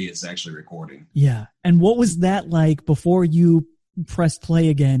steady, it's actually recording. Yeah. And what was that like before you pressed play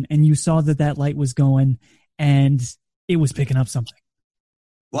again and you saw that light was going and it was picking up something?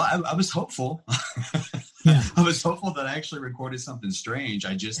 Well, I was hopeful. Yeah. I was hopeful that I actually recorded something strange.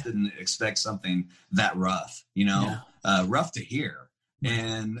 I just didn't expect something that rough, rough to hear.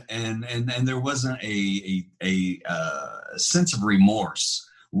 And there wasn't a sense of remorse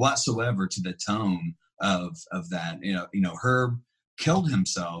whatsoever to the tone of that. Herb killed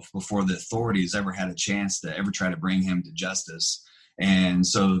himself before the authorities ever had a chance to ever try to bring him to justice. And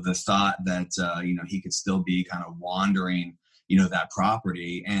so the thought that he could still be kind of wandering that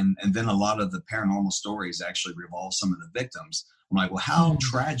property, and then a lot of the paranormal stories actually revolve some of the victims. I'm like, well, how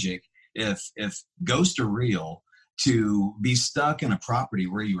tragic if ghosts are real, to be stuck in a property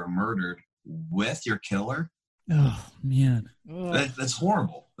where you were murdered with your killer. Oh man, that's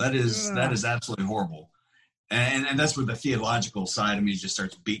horrible. That is absolutely horrible. And that's where the theological side of me just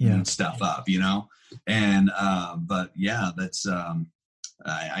starts beating stuff up, and but yeah, that's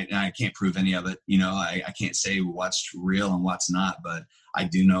I can't prove any of it. I can't say what's real and what's not, but I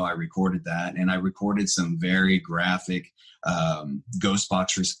do know I recorded that, and I recorded some very graphic ghost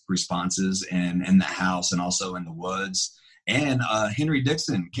box responses in the house and also in the woods. And Henry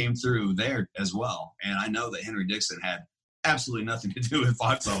Dixon came through there as well. And I know that Henry Dixon had absolutely nothing to do with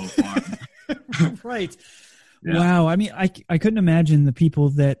Fox Hollow Farm. Right. Yeah. Wow. I mean, I couldn't imagine the people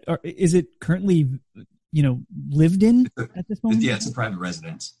that are, is it currently, lived in at this moment? Yeah, it's a private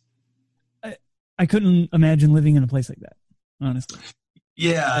residence. I couldn't imagine living in a place like that, honestly.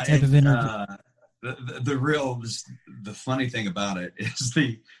 Yeah. That type of energy. The funny thing about it is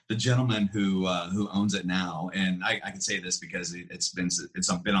the gentleman who owns it now, and I can say this because it's been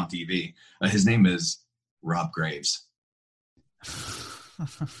on TV. His name is Rob Graves.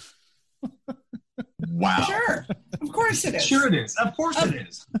 Wow. Sure. Of course it is. Sure it is. Of course it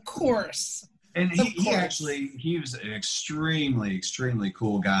is. Of course. And he was an extremely, extremely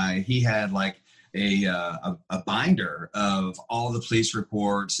cool guy. He had like a binder of all the police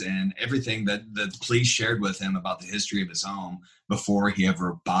reports and everything that the police shared with him about the history of his home before he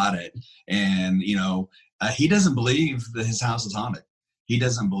ever bought it. And, he doesn't believe that his house is haunted. He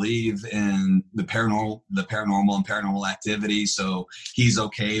doesn't believe in the paranormal and paranormal activity. So he's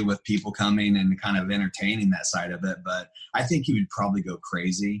okay with people coming and kind of entertaining that side of it. But I think he would probably go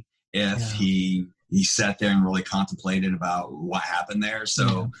crazy if he sat there and really contemplated about what happened there.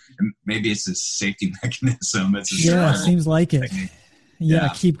 So maybe it's a safety mechanism. It seems like it. Yeah,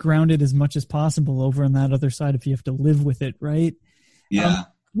 keep grounded as much as possible over on that other side if you have to live with it, right? Yeah.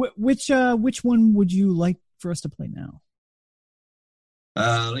 Which one would you like for us to play now?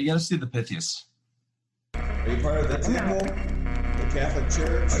 You got to see the Pythias. Are you part of the temple, the Catholic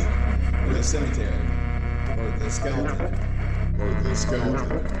Church, or the cemetery, or the skeleton?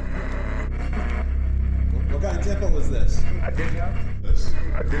 What kind of temple was this?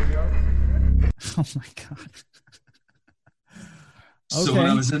 Oh my God. So when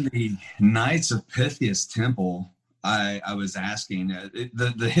I was in the Knights of Pythias temple, I was asking,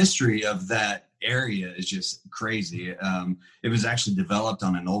 the history of that area is just crazy. It was actually developed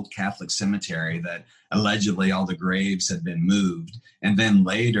on an old Catholic cemetery that allegedly all the graves had been moved. And then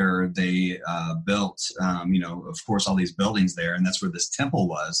later they built, of course, all these buildings there. And that's where this temple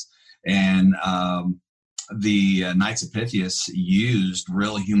was. And the Knights of Pythias used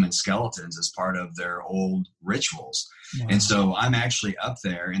real human skeletons as part of their old rituals. Wow. And so I'm actually up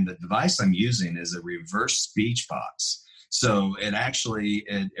there, and the device I'm using is a reverse speech box. So it actually,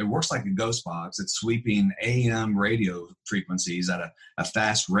 it works like a ghost box. It's sweeping AM radio frequencies at a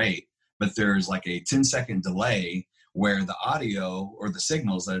fast rate, but there's like a 10-second delay where the audio or the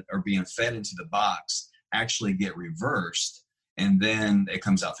signals that are being fed into the box actually get reversed, and then it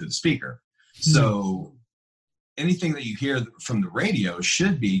comes out through the speaker. So anything that you hear from the radio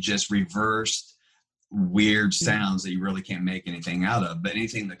should be just reversed weird sounds that you really can't make anything out of. But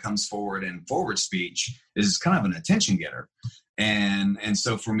anything that comes forward in forward speech is kind of an attention getter. And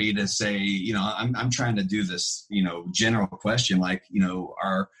so for me to say, I'm trying to do this, general question, like,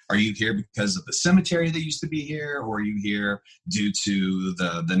 are you here because of the cemetery that used to be here, or are you here due to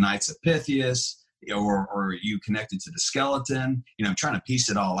the Knights of Pythias, or are you connected to the skeleton? I'm trying to piece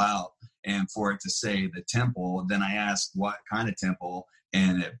it all out. And for it to say the temple, then I ask what kind of temple,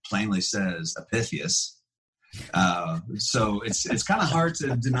 and it plainly says a Pythias. So it's kind of hard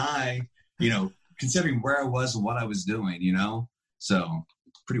to deny, considering where I was and what I was doing, you know? So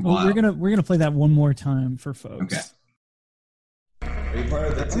pretty well, wild. We're gonna play that one more time for folks. Okay. Are you part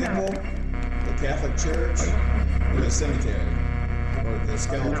of the temple, the Catholic Church, or the cemetery, or the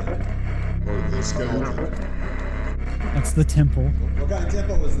skeleton? That's the temple. What kind of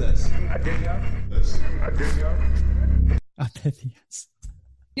temple was this? Pythias.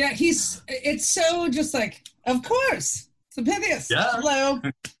 Yeah, it's so just like, of course, it's Pythias. Yeah. Hello.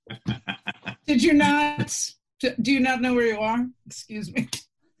 Do you not know where you are? Excuse me.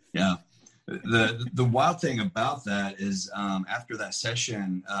 Yeah. The wild thing about that is after that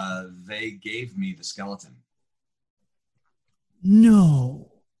session, they gave me the skeleton.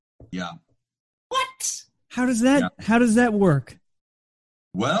 No. Yeah. What? How does that work?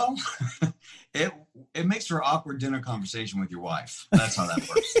 Well, it makes for an awkward dinner conversation with your wife. That's how that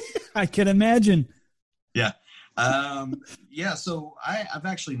works. I can imagine. Yeah. So I've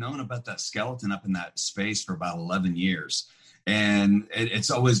actually known about that skeleton up in that space for about 11 years. And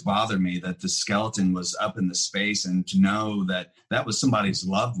it's always bothered me that the skeleton was up in the space, and to know that that was somebody's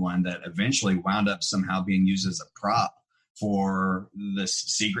loved one that eventually wound up somehow being used as a prop for this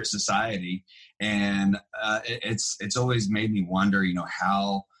secret society. And it's always made me wonder, you know,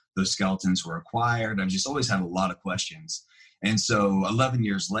 how those skeletons were acquired. I've just always had a lot of questions. And so 11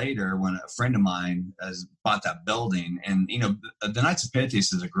 years later, when a friend of mine has bought that building, and, you know, the Knights of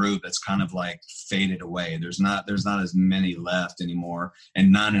Pythias is a group that's kind of like faded away. There's not as many left anymore,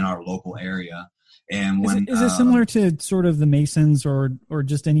 and none in our local area. And when is it similar to sort of the Masons or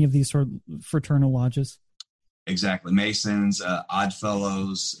just any of these sort of fraternal lodges? Exactly. Masons,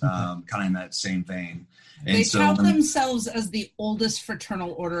 Oddfellows, kind of in that same vein. And they tout themselves as the oldest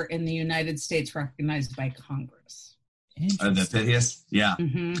fraternal order in the United States, recognized by Congress. The Pythias, yeah.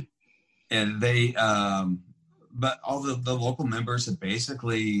 Mm-hmm. And they, but all the local members have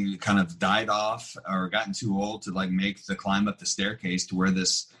basically kind of died off or gotten too old to like make the climb up the staircase to where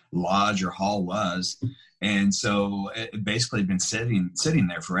this lodge or hall was. And so it basically been sitting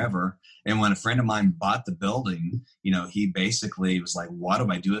there forever. And when a friend of mine bought the building, you know, he basically was like, what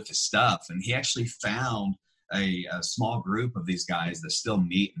do I do with this stuff? And he actually found a small group of these guys that still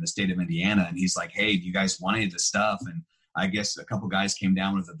meet in the state of Indiana. And he's like, hey, do you guys want any of this stuff? And I guess a couple guys came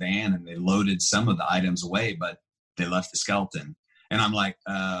down with a van and they loaded some of the items away, but they left the skeleton. And I'm like,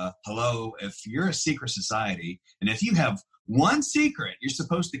 hello, if you're a secret society, and if you have one secret you're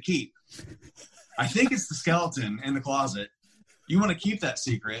supposed to keep, I think it's the skeleton in the closet. You want to keep that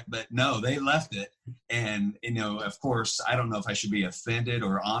secret, but no, they left it. And, you know, of course, I don't know if I should be offended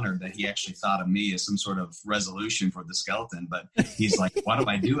or honored that he actually thought of me as some sort of resolution for the skeleton, but he's like, what do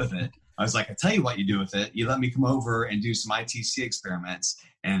I do with it? I was like, I tell you what you do with it. You let me come over and do some ITC experiments,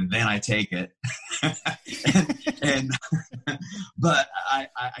 and then I take it. But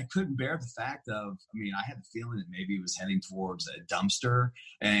I couldn't bear the fact of, I mean, I had the feeling that maybe it was heading towards a dumpster,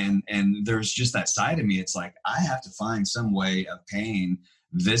 and there's just that side of me. It's like, I have to find some way of paying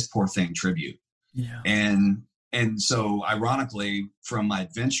this poor thing tribute. Yeah. And so ironically, from my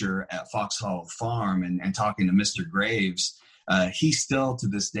adventure at Foxhall Farm and talking to Mr. Graves, he still to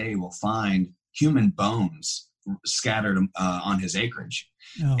this day will find human bones scattered on his acreage.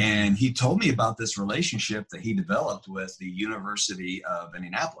 Oh. And he told me about this relationship that he developed with the University of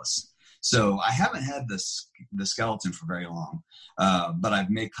Indianapolis. So I haven't had the skeleton for very long, but I've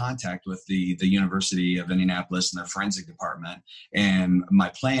made contact with the University of Indianapolis and their forensic department. And my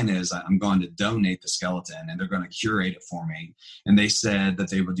plan is I'm going to donate the skeleton, and they're going to curate it for me. And they said that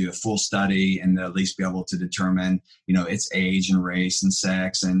they would do a full study and at least be able to determine, you know, its age and race and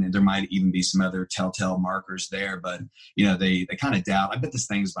sex. And there might even be some other telltale markers there. But, you know, they kind of doubt. I bet this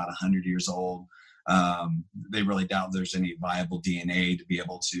thing is about 100 years old. They really doubt there's any viable DNA to be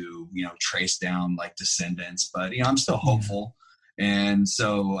able to, you know, trace down like descendants, but, you know, I'm still hopeful. And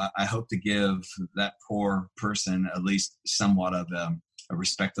so I hope to give that poor person at least somewhat of a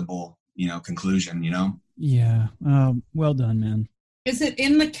respectable, you know, conclusion, you know? Yeah. Well done, man. Is it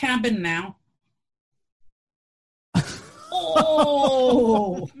in the cabin now?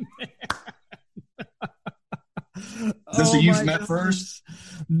 Oh, Is this a You've Met First?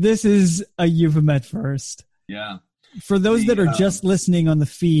 This is a You've Met First. Yeah. For those that are just listening on the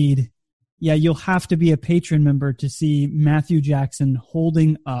feed, yeah, you'll have to be a patron member to see Matthew Jackson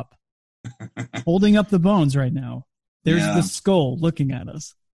holding up the bones right now. There's the skull looking at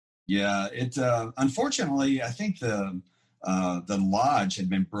us. Yeah, it unfortunately, I think the lodge had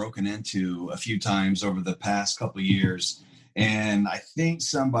been broken into a few times over the past couple of years, and I think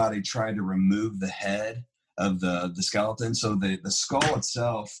somebody tried to remove the head of the skeleton. So the skull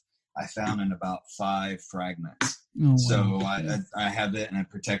itself I found in about 5 fragments. Oh, wow. So I have it in a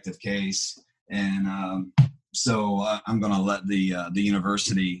protective case, And so I'm going to let the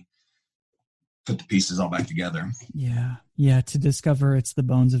university put the pieces all back together. Yeah. To discover it's the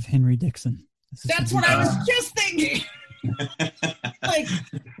bones of Henry Dixon. That's what I was just thinking. Like,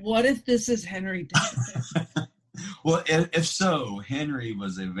 what if this is Henry Dixon? Well, if so, Henry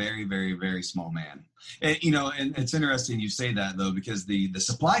was a very, very, very small man. And, and it's interesting you say that, though, because the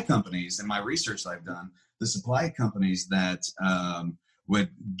supply companies, in my research I've done, the supply companies that would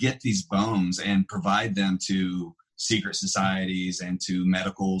get these bones and provide them to secret societies and to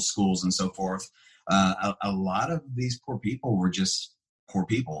medical schools and so forth, a lot of these poor people were just poor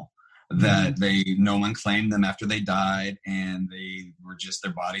people. That no one claimed them after they died, and they were just,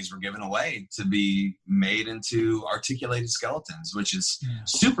 their bodies were given away to be made into articulated skeletons, which is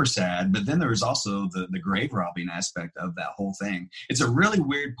super sad. But then there was also the grave robbing aspect of that whole thing. It's a really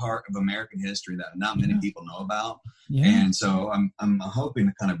weird part of American history that not many people know about. And so I'm hoping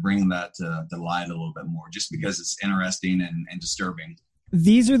to kind of bring that to light a little bit more, just because it's interesting and disturbing.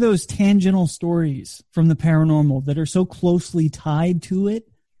 These are those tangential stories from the paranormal that are so closely tied to it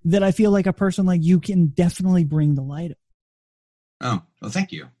that I feel like a person like you can definitely bring the light up. Oh, well,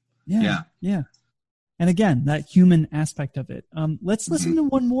 thank you. Yeah. And again, that human aspect of it. Let's listen to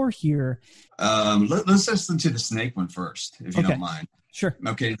one more here. Let's listen to the snake one first, if you don't mind. Sure.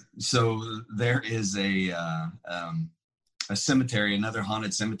 Okay. So there is a cemetery, another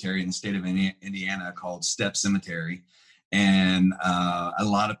haunted cemetery in the state of Indiana called Step Cemetery. And a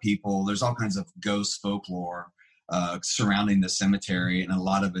lot of people, there's all kinds of ghost folklore surrounding the cemetery, and a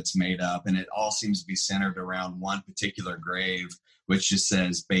lot of it's made up, and it all seems to be centered around one particular grave, which just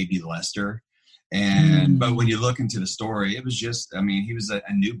says Baby Lester. And but when you look into the story, it was just, he was a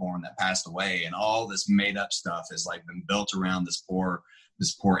newborn that passed away, and all this made up stuff has like been built around this poor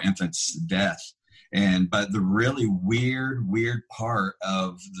infant's death. But the really weird part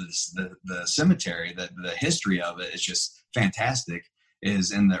of the cemetery, the history of it is just fantastic,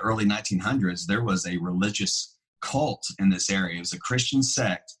 is in the early 1900s, there was a religious cult in this area. It was a Christian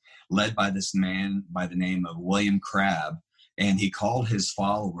sect led by this man by the name of William Crabb, and he called his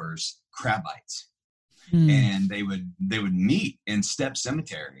followers Crabbites. And they would meet in Step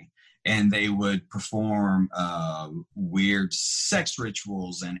Cemetery, and they would perform weird sex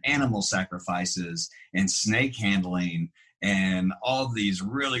rituals and animal sacrifices and snake handling and all these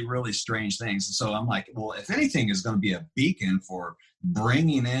really, really strange things. So I'm like, well, if anything is going to be a beacon for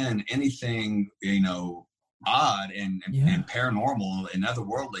bringing in anything, odd and paranormal and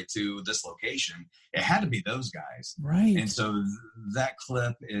otherworldly to this location, it had to be those guys. Right. And so that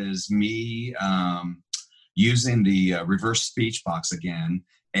clip is me using the reverse speech box again,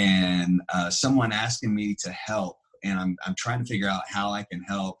 and someone asking me to help, and I'm trying to figure out how I can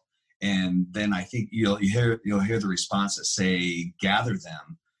help. And then I think you'll hear the response that say, gather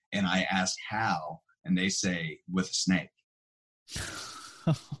them. And I ask how, and they say, with a snake.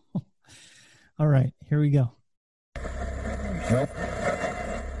 All right, here we go. Help?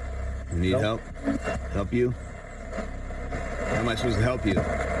 You need help? Help you? How am I supposed to help you?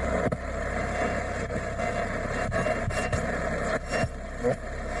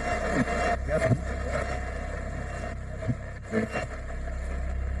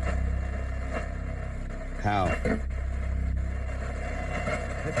 How?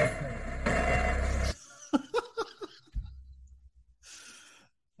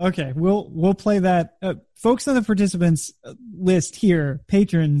 Okay, we'll play that. Folks on the participants list here,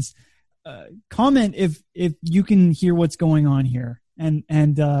 patrons, comment if you can hear what's going on here, and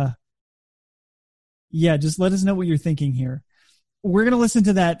just let us know what you're thinking here. We're gonna listen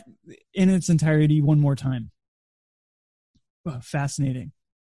to that in its entirety one more time. Oh, fascinating.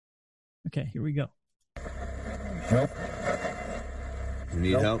 Okay, here we go. Help? You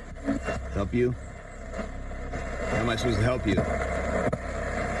need help? Help you? How am I supposed to help you?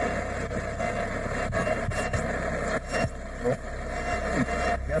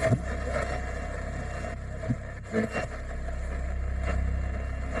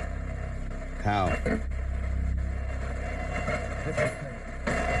 How?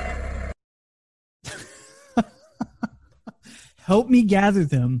 Help me gather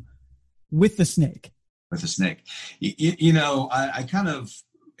them with the snake. With a snake. I kind of,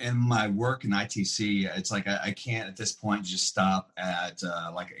 in my work in ITC, it's like I can't at this point just stop at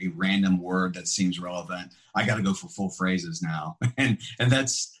like a random word that seems relevant. I got to go for full phrases now, and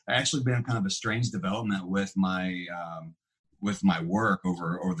that's actually been kind of a strange development with my work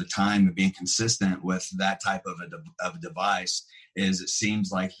over the time of being consistent with that type of a device. Is it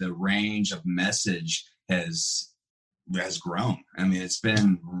seems like the range of message has grown. I mean, it's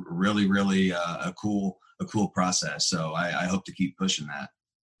been really, really a cool process. So I hope to keep pushing that.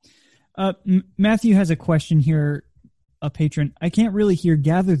 Matthew has a question here, a patron. I can't really hear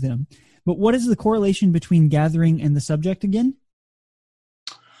gather them, but what is the correlation between gathering and the subject again?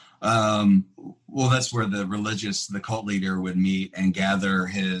 Well, that's where the cult leader would meet and gather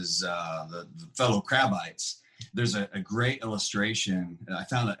his the fellow Crabites. There's a great illustration. I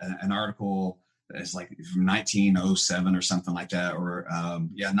found an article that's like from 1907 or something like that, or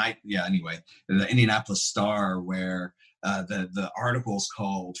anyway, the Indianapolis Star, where the article's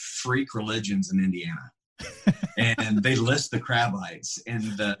called "Freak Religions in Indiana." And they list the Crabites, and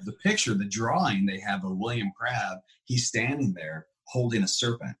the picture, the drawing they have of William Crab, he's standing there holding a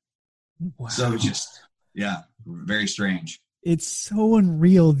serpent. Wow. So just, very strange. It's so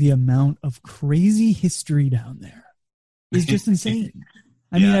unreal, the amount of crazy history down there. It's just insane.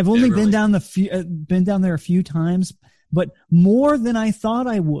 I mean, I've only been down there a few times, but more than I thought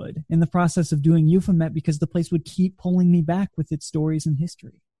I would in the process of doing Euphomet, because the place would keep pulling me back with its stories and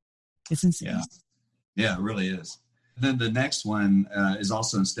history. It's insane. Yeah, it really is. Then the next one is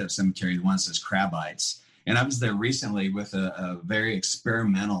also in Step Cemetery. The one that says Crabites. And I was there recently with a very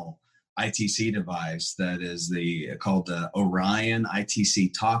experimental ITC device that is called the Orion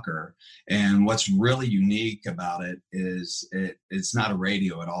ITC Talker. And what's really unique about it is it's not a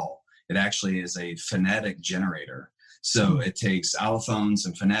radio at all. It actually is a phonetic generator. So it takes allophones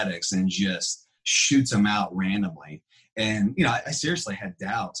and phonetics and just shoots them out randomly. And, I seriously had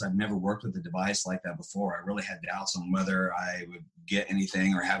doubts. I've never worked with a device like that before. I really had doubts on whether I would get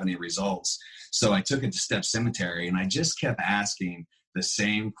anything or have any results. So I took it to Step Cemetery, and I just kept asking the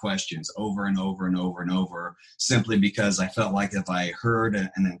same questions over and over and over and over, simply because I felt like if I heard an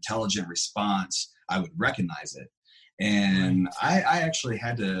intelligent response, I would recognize it. And I actually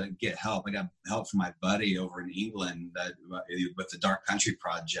had to get help. I got help from my buddy over in England with the Dark Country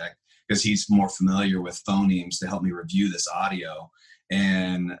Project, because he's more familiar with phonemes, to help me review this audio.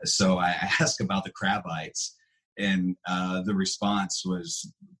 And so I asked about the Crabites, and the response was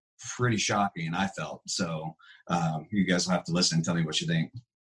pretty shocking, I felt. So you guys will have to listen and tell me what you think.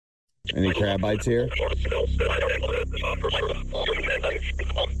 Any Crabites here?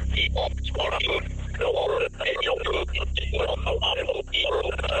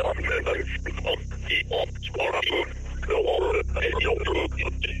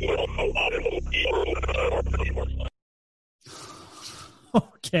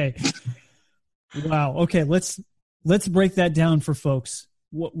 Okay. Wow. Okay. Let's break that down for folks.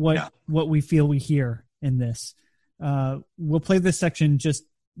 What we feel we hear in this. We'll play this section just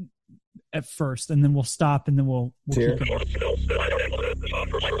at first, and then we'll stop, and then we'll keep going.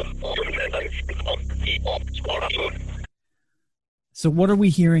 So what are we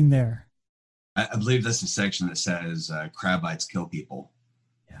hearing there? I believe that's a section that says Crabites kill people.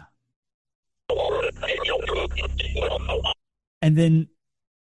 Yeah. And then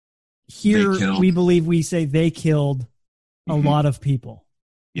here we believe we say they killed a lot of people.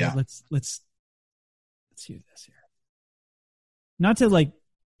 Yeah. Let's hear this here. Not to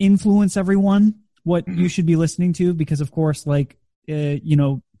influence everyone what you should be listening to, because of course, you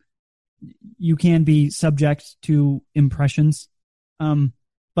can be subject to impressions.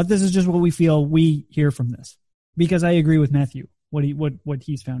 But this is just what we feel we hear from this, because I agree with Matthew, what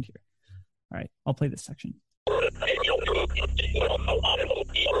he's found here. All right, I'll play this section.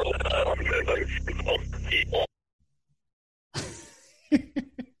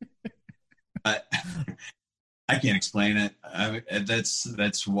 I can't explain it.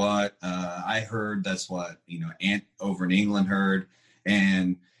 That's what I heard. That's what Aunt over in England heard,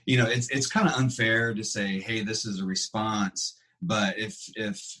 and it's kind of unfair to say, hey, this is a response. But if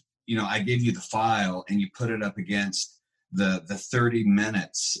I gave you the file and you put it up against the 30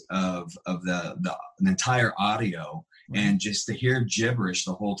 minutes of the entire audio, and just to hear gibberish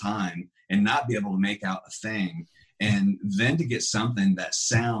the whole time and not be able to make out a thing, and then to get something that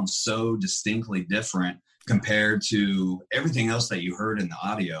sounds so distinctly different compared to everything else that you heard in the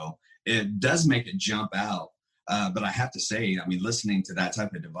audio, it does make it jump out. But I have to say, listening to that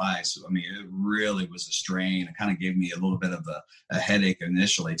type of device, it really was a strain. It kind of gave me a little bit of a headache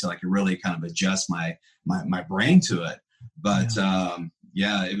initially till I could really kind of adjust my brain to it. But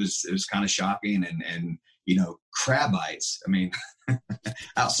it was kind of shocking. And Crabites,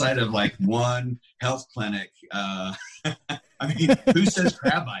 outside of one health clinic, who says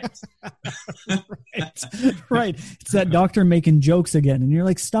Crabites? Right. It's that doctor making jokes again. And you're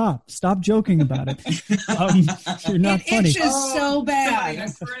like, stop joking about it. You're not funny. It itches so bad. My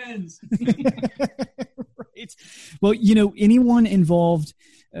friends. Right. Well, anyone involved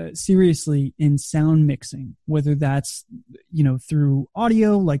seriously in sound mixing, whether that's, through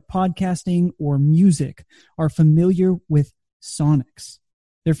audio like podcasting or music, are familiar with sonics.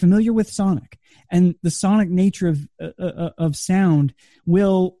 They're familiar with sonic, and the sonic nature of sound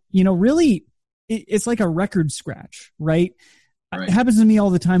will, really, it's like a record scratch, right? It happens to me all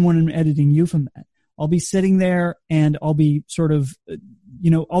the time when I'm editing Euphomet. I'll be sitting there and I'll be sort of,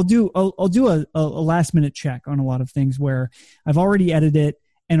 I'll do a last minute check on a lot of things where I've already edited it,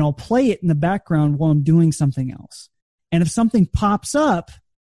 and I'll play it in the background while I'm doing something else. And if something pops up,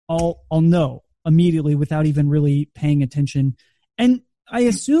 I'll know immediately without even really paying attention. And I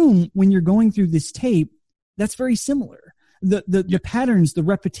assume when you're going through this tape, that's very similar. The patterns, the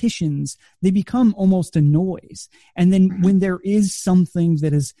repetitions, they become almost a noise. And then when there is something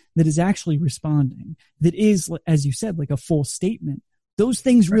that is actually responding, that is, as you said, like a full statement, those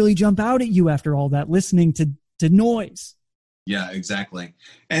things really jump out at you after all that, listening to noise. Yeah, exactly.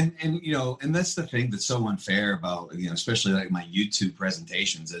 And that's the thing that's so unfair about, especially like my YouTube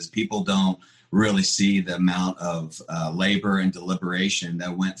presentations, is people don't really see the amount of labor and deliberation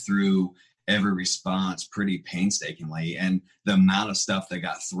that went through every response pretty painstakingly, and the amount of stuff that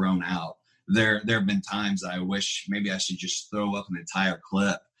got thrown out. There have been times I wish maybe I should just throw up an entire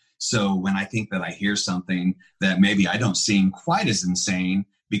clip. So when I think that I hear something that maybe I don't seem quite as insane,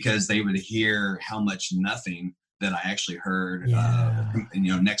 because they would hear how much nothing that I actually heard,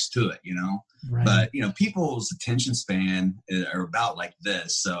 next to it, Right. But, people's attention span are about like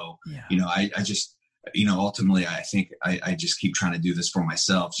this. So, I just, ultimately, I think I just keep trying to do this for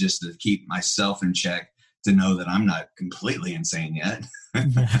myself, just to keep myself in check, to know that I'm not completely insane yet.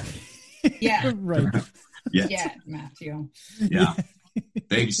 Yeah. Right. Yeah, Matthew. Yeah.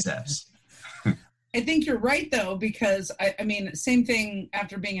 Baby steps. I think you're right, though, because I mean, same thing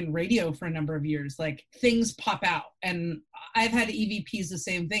after being in radio for a number of years, like things pop out, and I've had EVPs the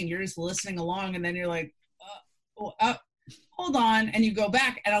same thing. You're just listening along, and then you're like, hold on. And you go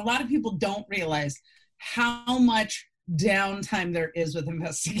back. And a lot of people don't realize how much downtime there is with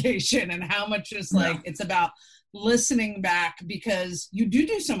investigation, and how much just it's about listening back, because you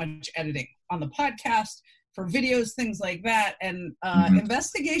do so much editing on the podcast, for videos, things like that. And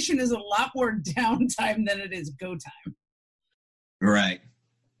investigation is a lot more downtime than it is go time. Right.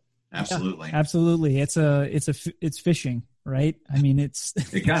 Absolutely. Yeah, absolutely. It's fishing, right? I mean, it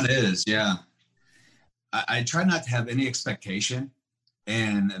kind of is. Yeah. I try not to have any expectation,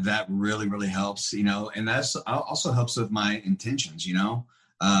 and that really, really helps, and that's also helps with my intentions.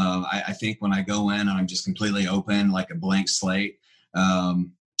 I think when I go in and I'm just completely open, like a blank slate,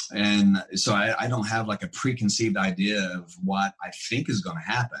 and so I don't have like a preconceived idea of what I think is going to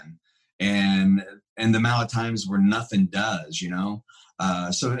happen, and the amount of times where nothing does,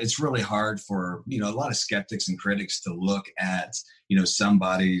 so it's really hard for, a lot of skeptics and critics to look at,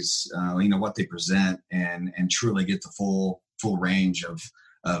 somebody's, what they present, and truly get the full range of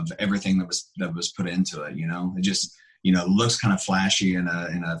everything that was put into it. It just, looks kind of flashy in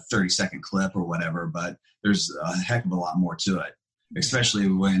a 30-second clip or whatever, but there's a heck of a lot more to it. Especially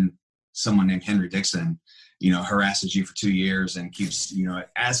when someone named Henry Dixon, harasses you for 2 years and keeps,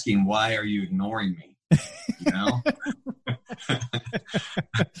 asking, why are you ignoring me?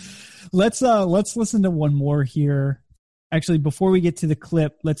 Let's listen to one more here. Actually, before we get to the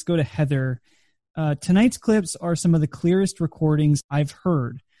clip, let's go to Heather. Tonight's clips are some of the clearest recordings I've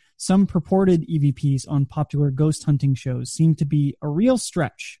heard. Some purported EVPs on popular ghost hunting shows seem to be a real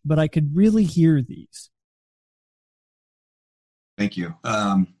stretch, but I could really hear these. Thank you.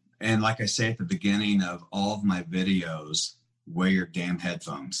 And like I say at the beginning of all of my videos, wear your damn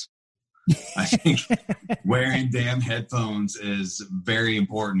headphones. I think wearing damn headphones is very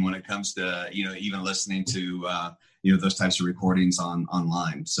important when it comes to, even listening to, those types of recordings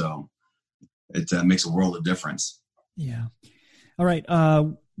online. So it makes a world of difference. Yeah. All right.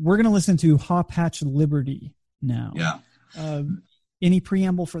 We're going to listen to Haw Patch Liberty now. Yeah. Any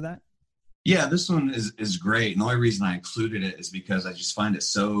preamble for that? Yeah, this one is great. And the only reason I included it is because I just find it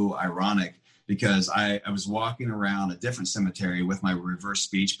so ironic, because I was walking around a different cemetery with my reverse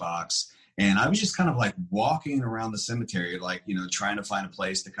speech box, and I was just kind of like walking around the cemetery, like, trying to find a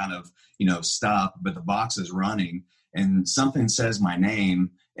place to kind of, stop, but the box is running, and something says my name,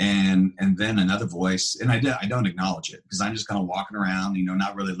 and then another voice, and I don't acknowledge it, because I'm just kind of walking around,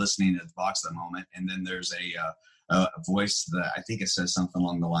 not really listening to the box at the moment. And then there's a voice that I think it says something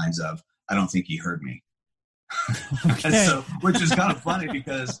along the lines of, I don't think he heard me. Okay. So, which is kind of funny,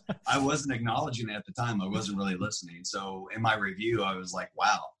 because I wasn't acknowledging it at the time. I wasn't really listening. So in my review, I was like,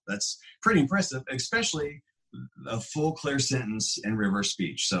 wow, that's pretty impressive, especially a full clear sentence in reverse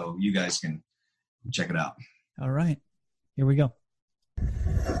speech. So you guys can check it out. All right, here we go.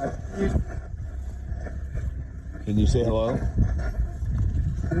 Can you say hello?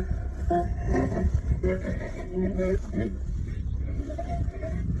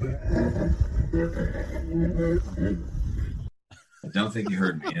 I don't think you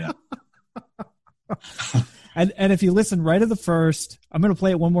heard me. Yeah. And if you listen right at the first, I'm going to play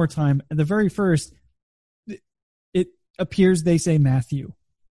it one more time. At the very first, it appears they say Matthew.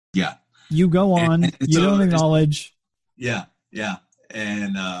 Yeah. You go on. And you so don't acknowledge. Yeah. Yeah.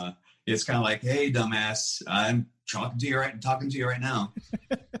 And it's kind of like, hey, dumbass, I'm talking to you right now.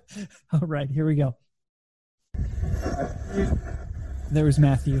 All right, here we go. There was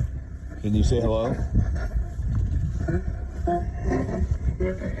Matthew. Can you say hello?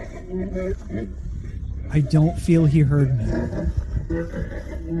 I don't feel he heard me.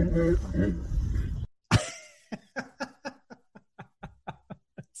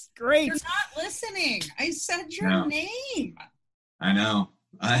 That's great. You're not listening. I said your name. I know.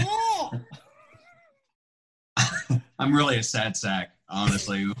 I'm really a sad sack,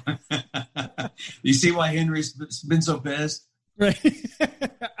 honestly. You see why Henry's been so pissed? Right.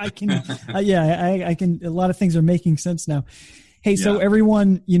 I can, I can, a lot of things are making sense now. Hey, so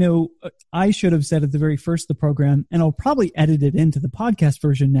everyone, I should have said at the very first of the program, and I'll probably edit it into the podcast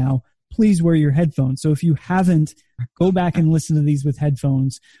version now, please wear your headphones. So if you haven't, go back and listen to these with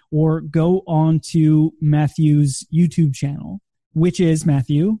headphones, or go on to Matthew's YouTube channel, which is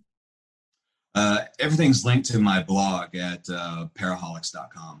Matthew. Everything's linked to my blog at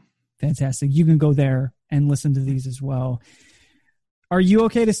paraholics.com. Fantastic. You can go there and listen to these as well. Are you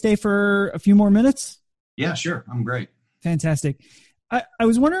okay to stay for a few more minutes? Yeah, sure. I'm great. Fantastic. I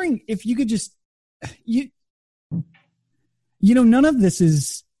was wondering if you could just, none of this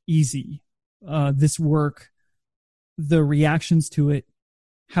is easy. This work, the reactions to it,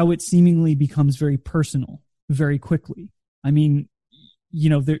 how it seemingly becomes very personal very quickly. I mean,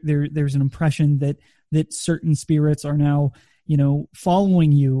 there's an impression that certain spirits are now,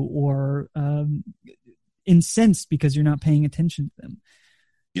 following you or incensed because you're not paying attention to them.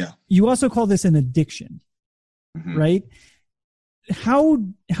 Yeah. You also call this an addiction, right? How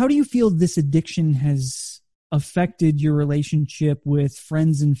do you feel this addiction has affected your relationship with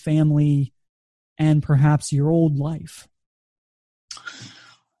friends and family and perhaps your old life?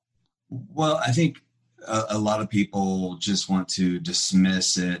 Well, I think a lot of people just want to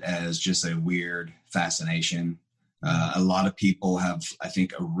dismiss it as just a weird fascination. A lot of people have, I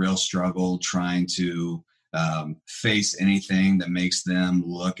think, a real struggle trying to face anything that makes them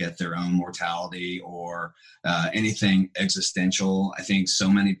look at their own mortality or anything existential. I think so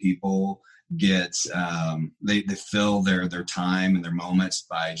many people get they fill their time and their moments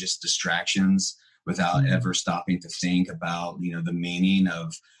by just distractions without ever stopping to think about the meaning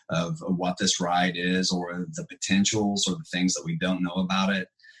of what this ride is, or the potentials, or the things that we don't know about it.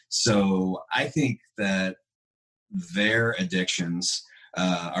 So I think that their addictions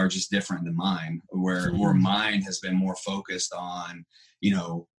are just different than mine, where mine has been more focused on,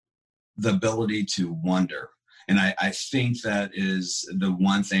 the ability to wonder. And I think that is the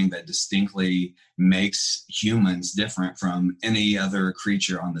one thing that distinctly makes humans different from any other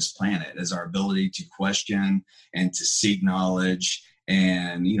creature on this planet, is our ability to question and to seek knowledge.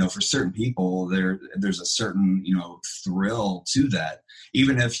 And, for certain people, there's a certain, thrill to that.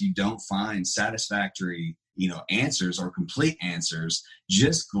 Even if you don't find satisfactory, answers or complete answers,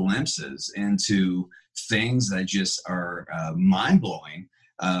 just glimpses into things that just are mind-blowing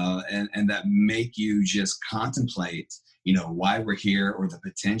and that make you just contemplate, why we're here, or the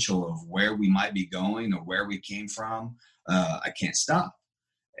potential of where we might be going or where we came from. I can't stop.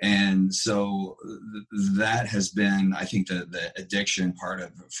 And so that has been, I think, the addiction part of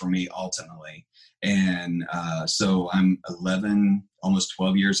it for me ultimately. And so I'm 11, almost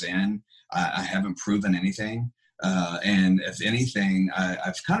 12 years in. I haven't proven anything. And if anything,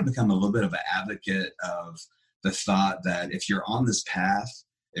 I've kind of become a little bit of an advocate of the thought that if you're on this path,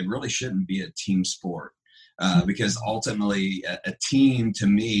 it really shouldn't be a team sport. Because ultimately a team, to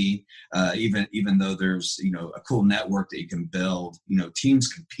me, even though there's, a cool network that you can build, teams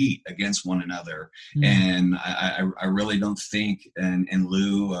compete against one another. And I really don't think in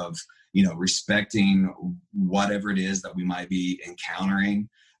lieu of, respecting whatever it is that we might be encountering,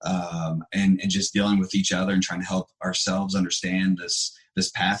 and just dealing with each other and trying to help ourselves understand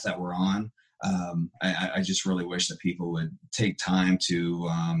this path that we're on. I just really wish that people would take time to,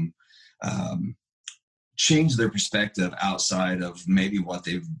 change their perspective outside of maybe what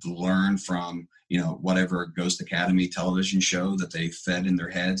they've learned from, whatever Ghost Academy television show that they fed in their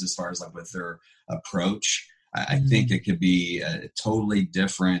heads, as far as like with their approach. I think it could be a totally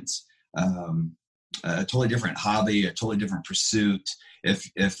different hobby, a totally different pursuit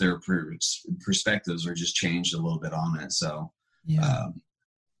if their perspectives are just changed a little bit on it. So,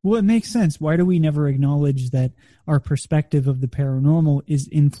 Well, it makes sense. Why do we never acknowledge that our perspective of the paranormal is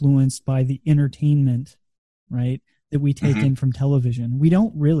influenced by the entertainment, right, that we take in from television? We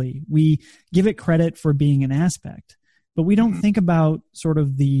don't really. We give it credit for being an aspect, but we don't think about sort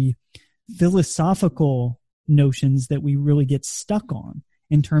of the philosophical notions that we really get stuck on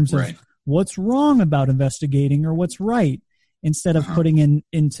in terms of what's wrong about investigating or what's right, instead of putting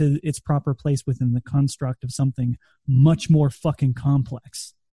into its proper place within the construct of something much more fucking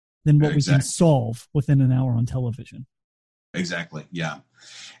complex than what we can solve within an hour on television. Exactly. Yeah.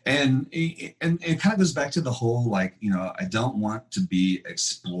 And it kind of goes back to the whole, like, you know, I don't want to be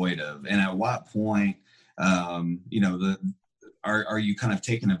exploitive. And at what point, you know, are you kind of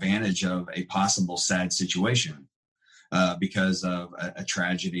taking advantage of a possible sad situation because of a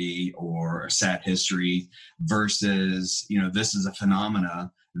tragedy or a sad history versus, you know, this is a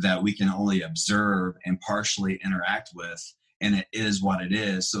phenomena that we can only observe and partially interact with, and it is what it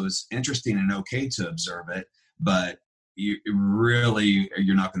is. So it's interesting and okay to observe it, but you're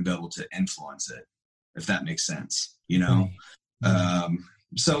not going to be able to influence it, if that makes sense, you know?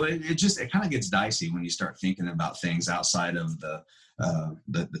 So it kind of gets dicey when you start thinking about things outside of the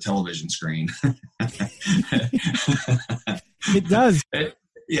television screen. It does.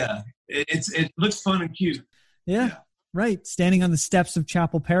 It looks fun and cute. Yeah, right. Standing on the steps of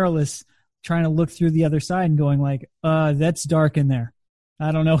Chapel Perilous, trying to look through the other side and going like, that's dark in there.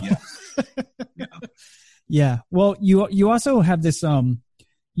 I don't know. Yeah. Well, you also have this,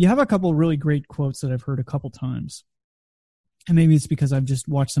 you have a couple really great quotes that I've heard a couple times. And maybe it's because I've just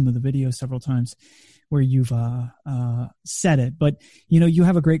watched some of the videos several times where you've said it. But, you know, you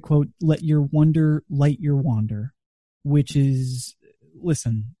have a great quote, "Let your wonder light your wander," which is,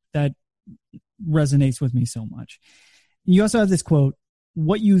 listen, that resonates with me so much. You also have this quote,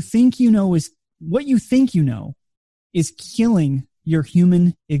 what you think you know is killing your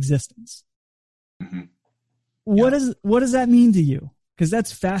human existence." Mm-hmm. What does that mean to you? Because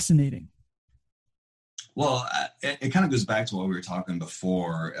that's fascinating. Well, it kind of goes back to what we were talking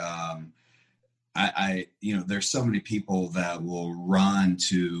before. You know, there's so many people that will run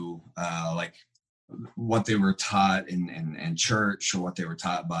to like what they were taught in church, or what they were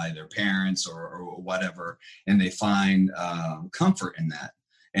taught by their parents or whatever, and they find comfort in that.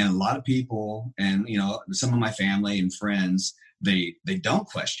 And a lot of people, and, you know, some of my family and friends, they don't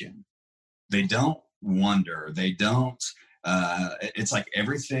question, they don't wonder, they don't. It's like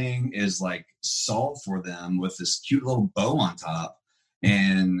everything is like solved for them with this cute little bow on top.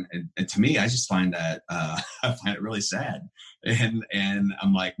 And to me, I just find that I find it really sad. And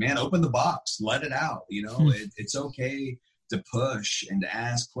I'm like, man, open the box, let it out. You know, it's okay to push and to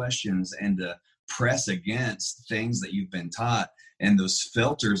ask questions and to press against things that you've been taught and those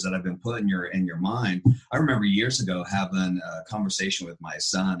filters that have been put in your mind. I remember years ago having a conversation with my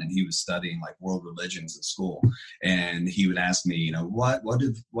son, and he was studying like world religions in school, and he would ask me, you know, what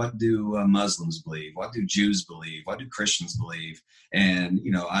do Muslims believe? What do Jews believe? What do Christians believe? And,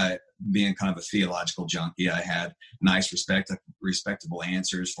 you know, I, being kind of a theological junkie, I had nice, respectable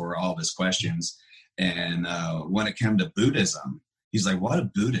answers for all of his questions. And when it came to Buddhism, he's like, what do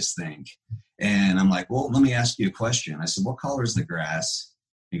Buddhists think? And I'm like, well, let me ask you a question. I said, what color is the grass?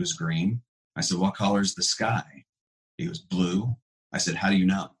 He goes, green. I said, what color is the sky? He goes, blue. I said, how do you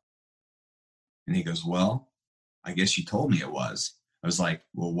know? And he goes, well, I guess you told me it was. I was like,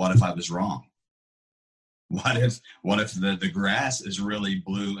 well, what if I was wrong? What if the grass is really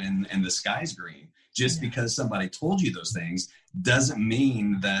blue and the sky's green? Just because somebody told you those things doesn't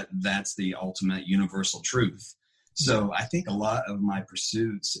mean that that's the ultimate universal truth. So I think a lot of my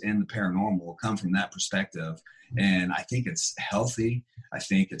pursuits in the paranormal come from that perspective. And I think it's healthy. I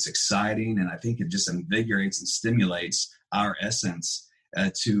think it's exciting. And I think it just invigorates and stimulates our essence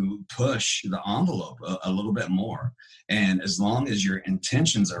to push the envelope a little bit more. And as long as your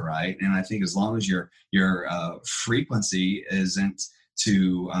intentions are right, and I think as long as your frequency isn't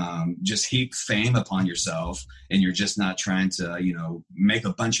to just heap fame upon yourself, and you're just not trying to, you know, make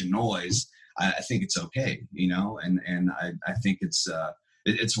a bunch of noise, I think it's okay, you know, and I think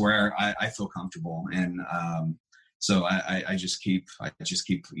it's where I feel comfortable. And so I just keep,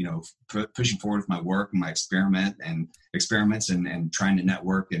 you know, pushing forward with my work and my experiments and trying to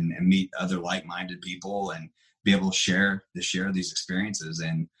network and meet other like-minded people and be able to share these experiences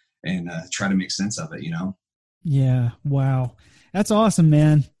and try to make sense of it, you know? Yeah. Wow. That's awesome,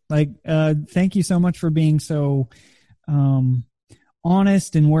 man. Like, thank you so much for being so,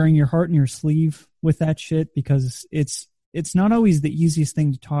 honest and wearing your heart in your sleeve with that shit, because it's not always the easiest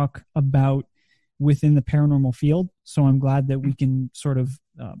thing to talk about within the paranormal field. So I'm glad that we can sort of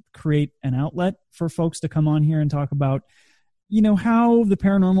create an outlet for folks to come on here and talk about how the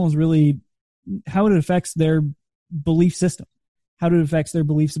paranormal is really, how it affects their belief system, how it affects their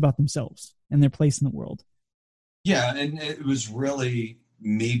beliefs about themselves and their place in the world. Yeah, and it was really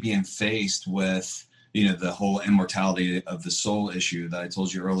me being faced with, the whole immortality of the soul issue that I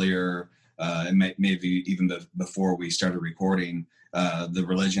told you earlier, and maybe even before we started recording. The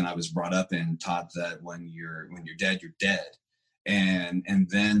religion I was brought up in taught that when you're dead, you're dead, and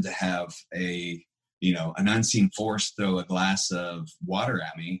then to have an unseen force throw a glass of water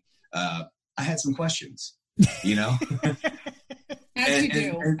at me, I had some questions, As you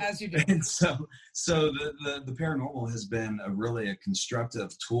do. And so the paranormal has been a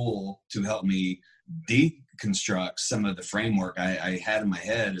constructive tool to help me deconstruct some of the framework I had in my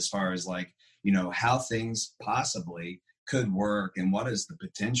head as far as how things possibly could work and what is the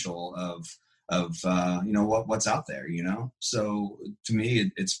potential of what's out there, So to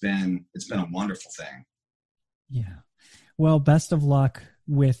me, it's been a wonderful thing. Yeah. Well, best of luck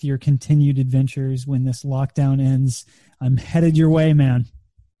with your continued adventures when this lockdown ends. I'm headed your way, man.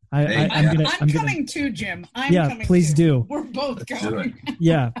 I'm coming too, Jim. Please do. We're both going.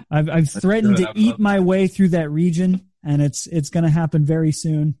 Yeah. I've threatened to eat my way through that region, and it's going to happen very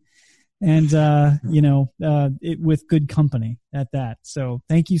soon. And, with good company at that. So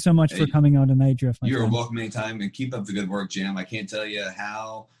thank you so much for coming on to Night Drift. You're welcome anytime, and keep up the good work, Jim. I can't tell you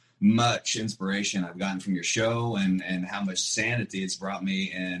how much inspiration I've gotten from your show and how much sanity it's brought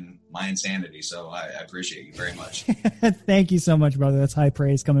me in my insanity. So I appreciate you very much. Thank you so much, brother. That's high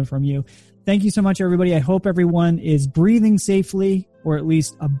praise coming from you. Thank you so much, everybody. I hope everyone is breathing safely, or at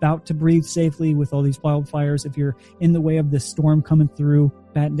least about to breathe safely with all these wildfires. If you're in the way of this storm coming through,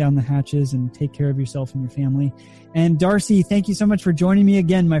 batten down the hatches and take care of yourself and your family. And Darcy, thank you so much for joining me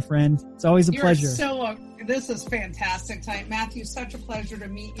again, my friend. It's always a pleasure. This is fantastic time. Matthew, such a pleasure to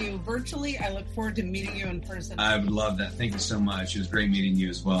meet you virtually. I look forward to meeting you in person. I would love that. Thank you so much. It was great meeting you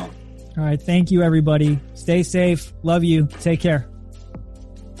as well. All right. Thank you, everybody. Stay safe. Love you. Take care.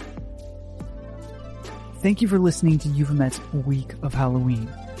 Thank you for listening to Euphomet's Week of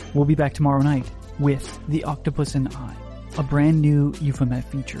Halloween. We'll be back tomorrow night with The Octopus and I, a brand new Euphomet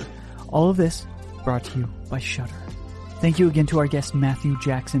feature. All of this brought to you by Shudder. Thank you again to our guest, Matthew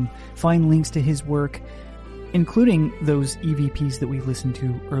Jackson. Find links to his work, including those EVPs that we listened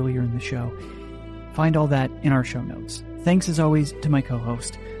to earlier in the show. Find all that in our show notes. Thanks as always to my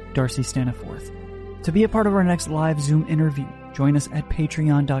co-host, Darcy Staniforth. To be a part of our next live Zoom interview, join us at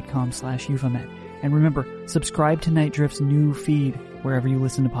patreon.com/Euphomet. And remember, subscribe to Night Drift's new feed wherever you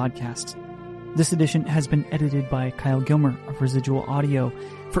listen to podcasts. This edition has been edited by Kyle Gilmer of Residual Audio.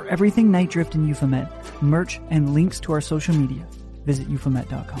 For everything Night Drift and Euphomet, merch, and links to our social media, visit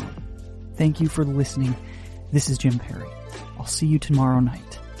euphomet.com. Thank you for listening. This is Jim Perry. I'll see you tomorrow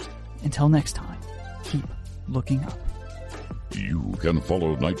night. Until next time, keep looking up. You can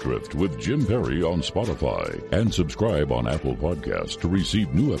follow Night Drift with Jim Perry on Spotify and subscribe on Apple Podcasts to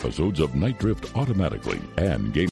receive new episodes of Night Drift automatically and gain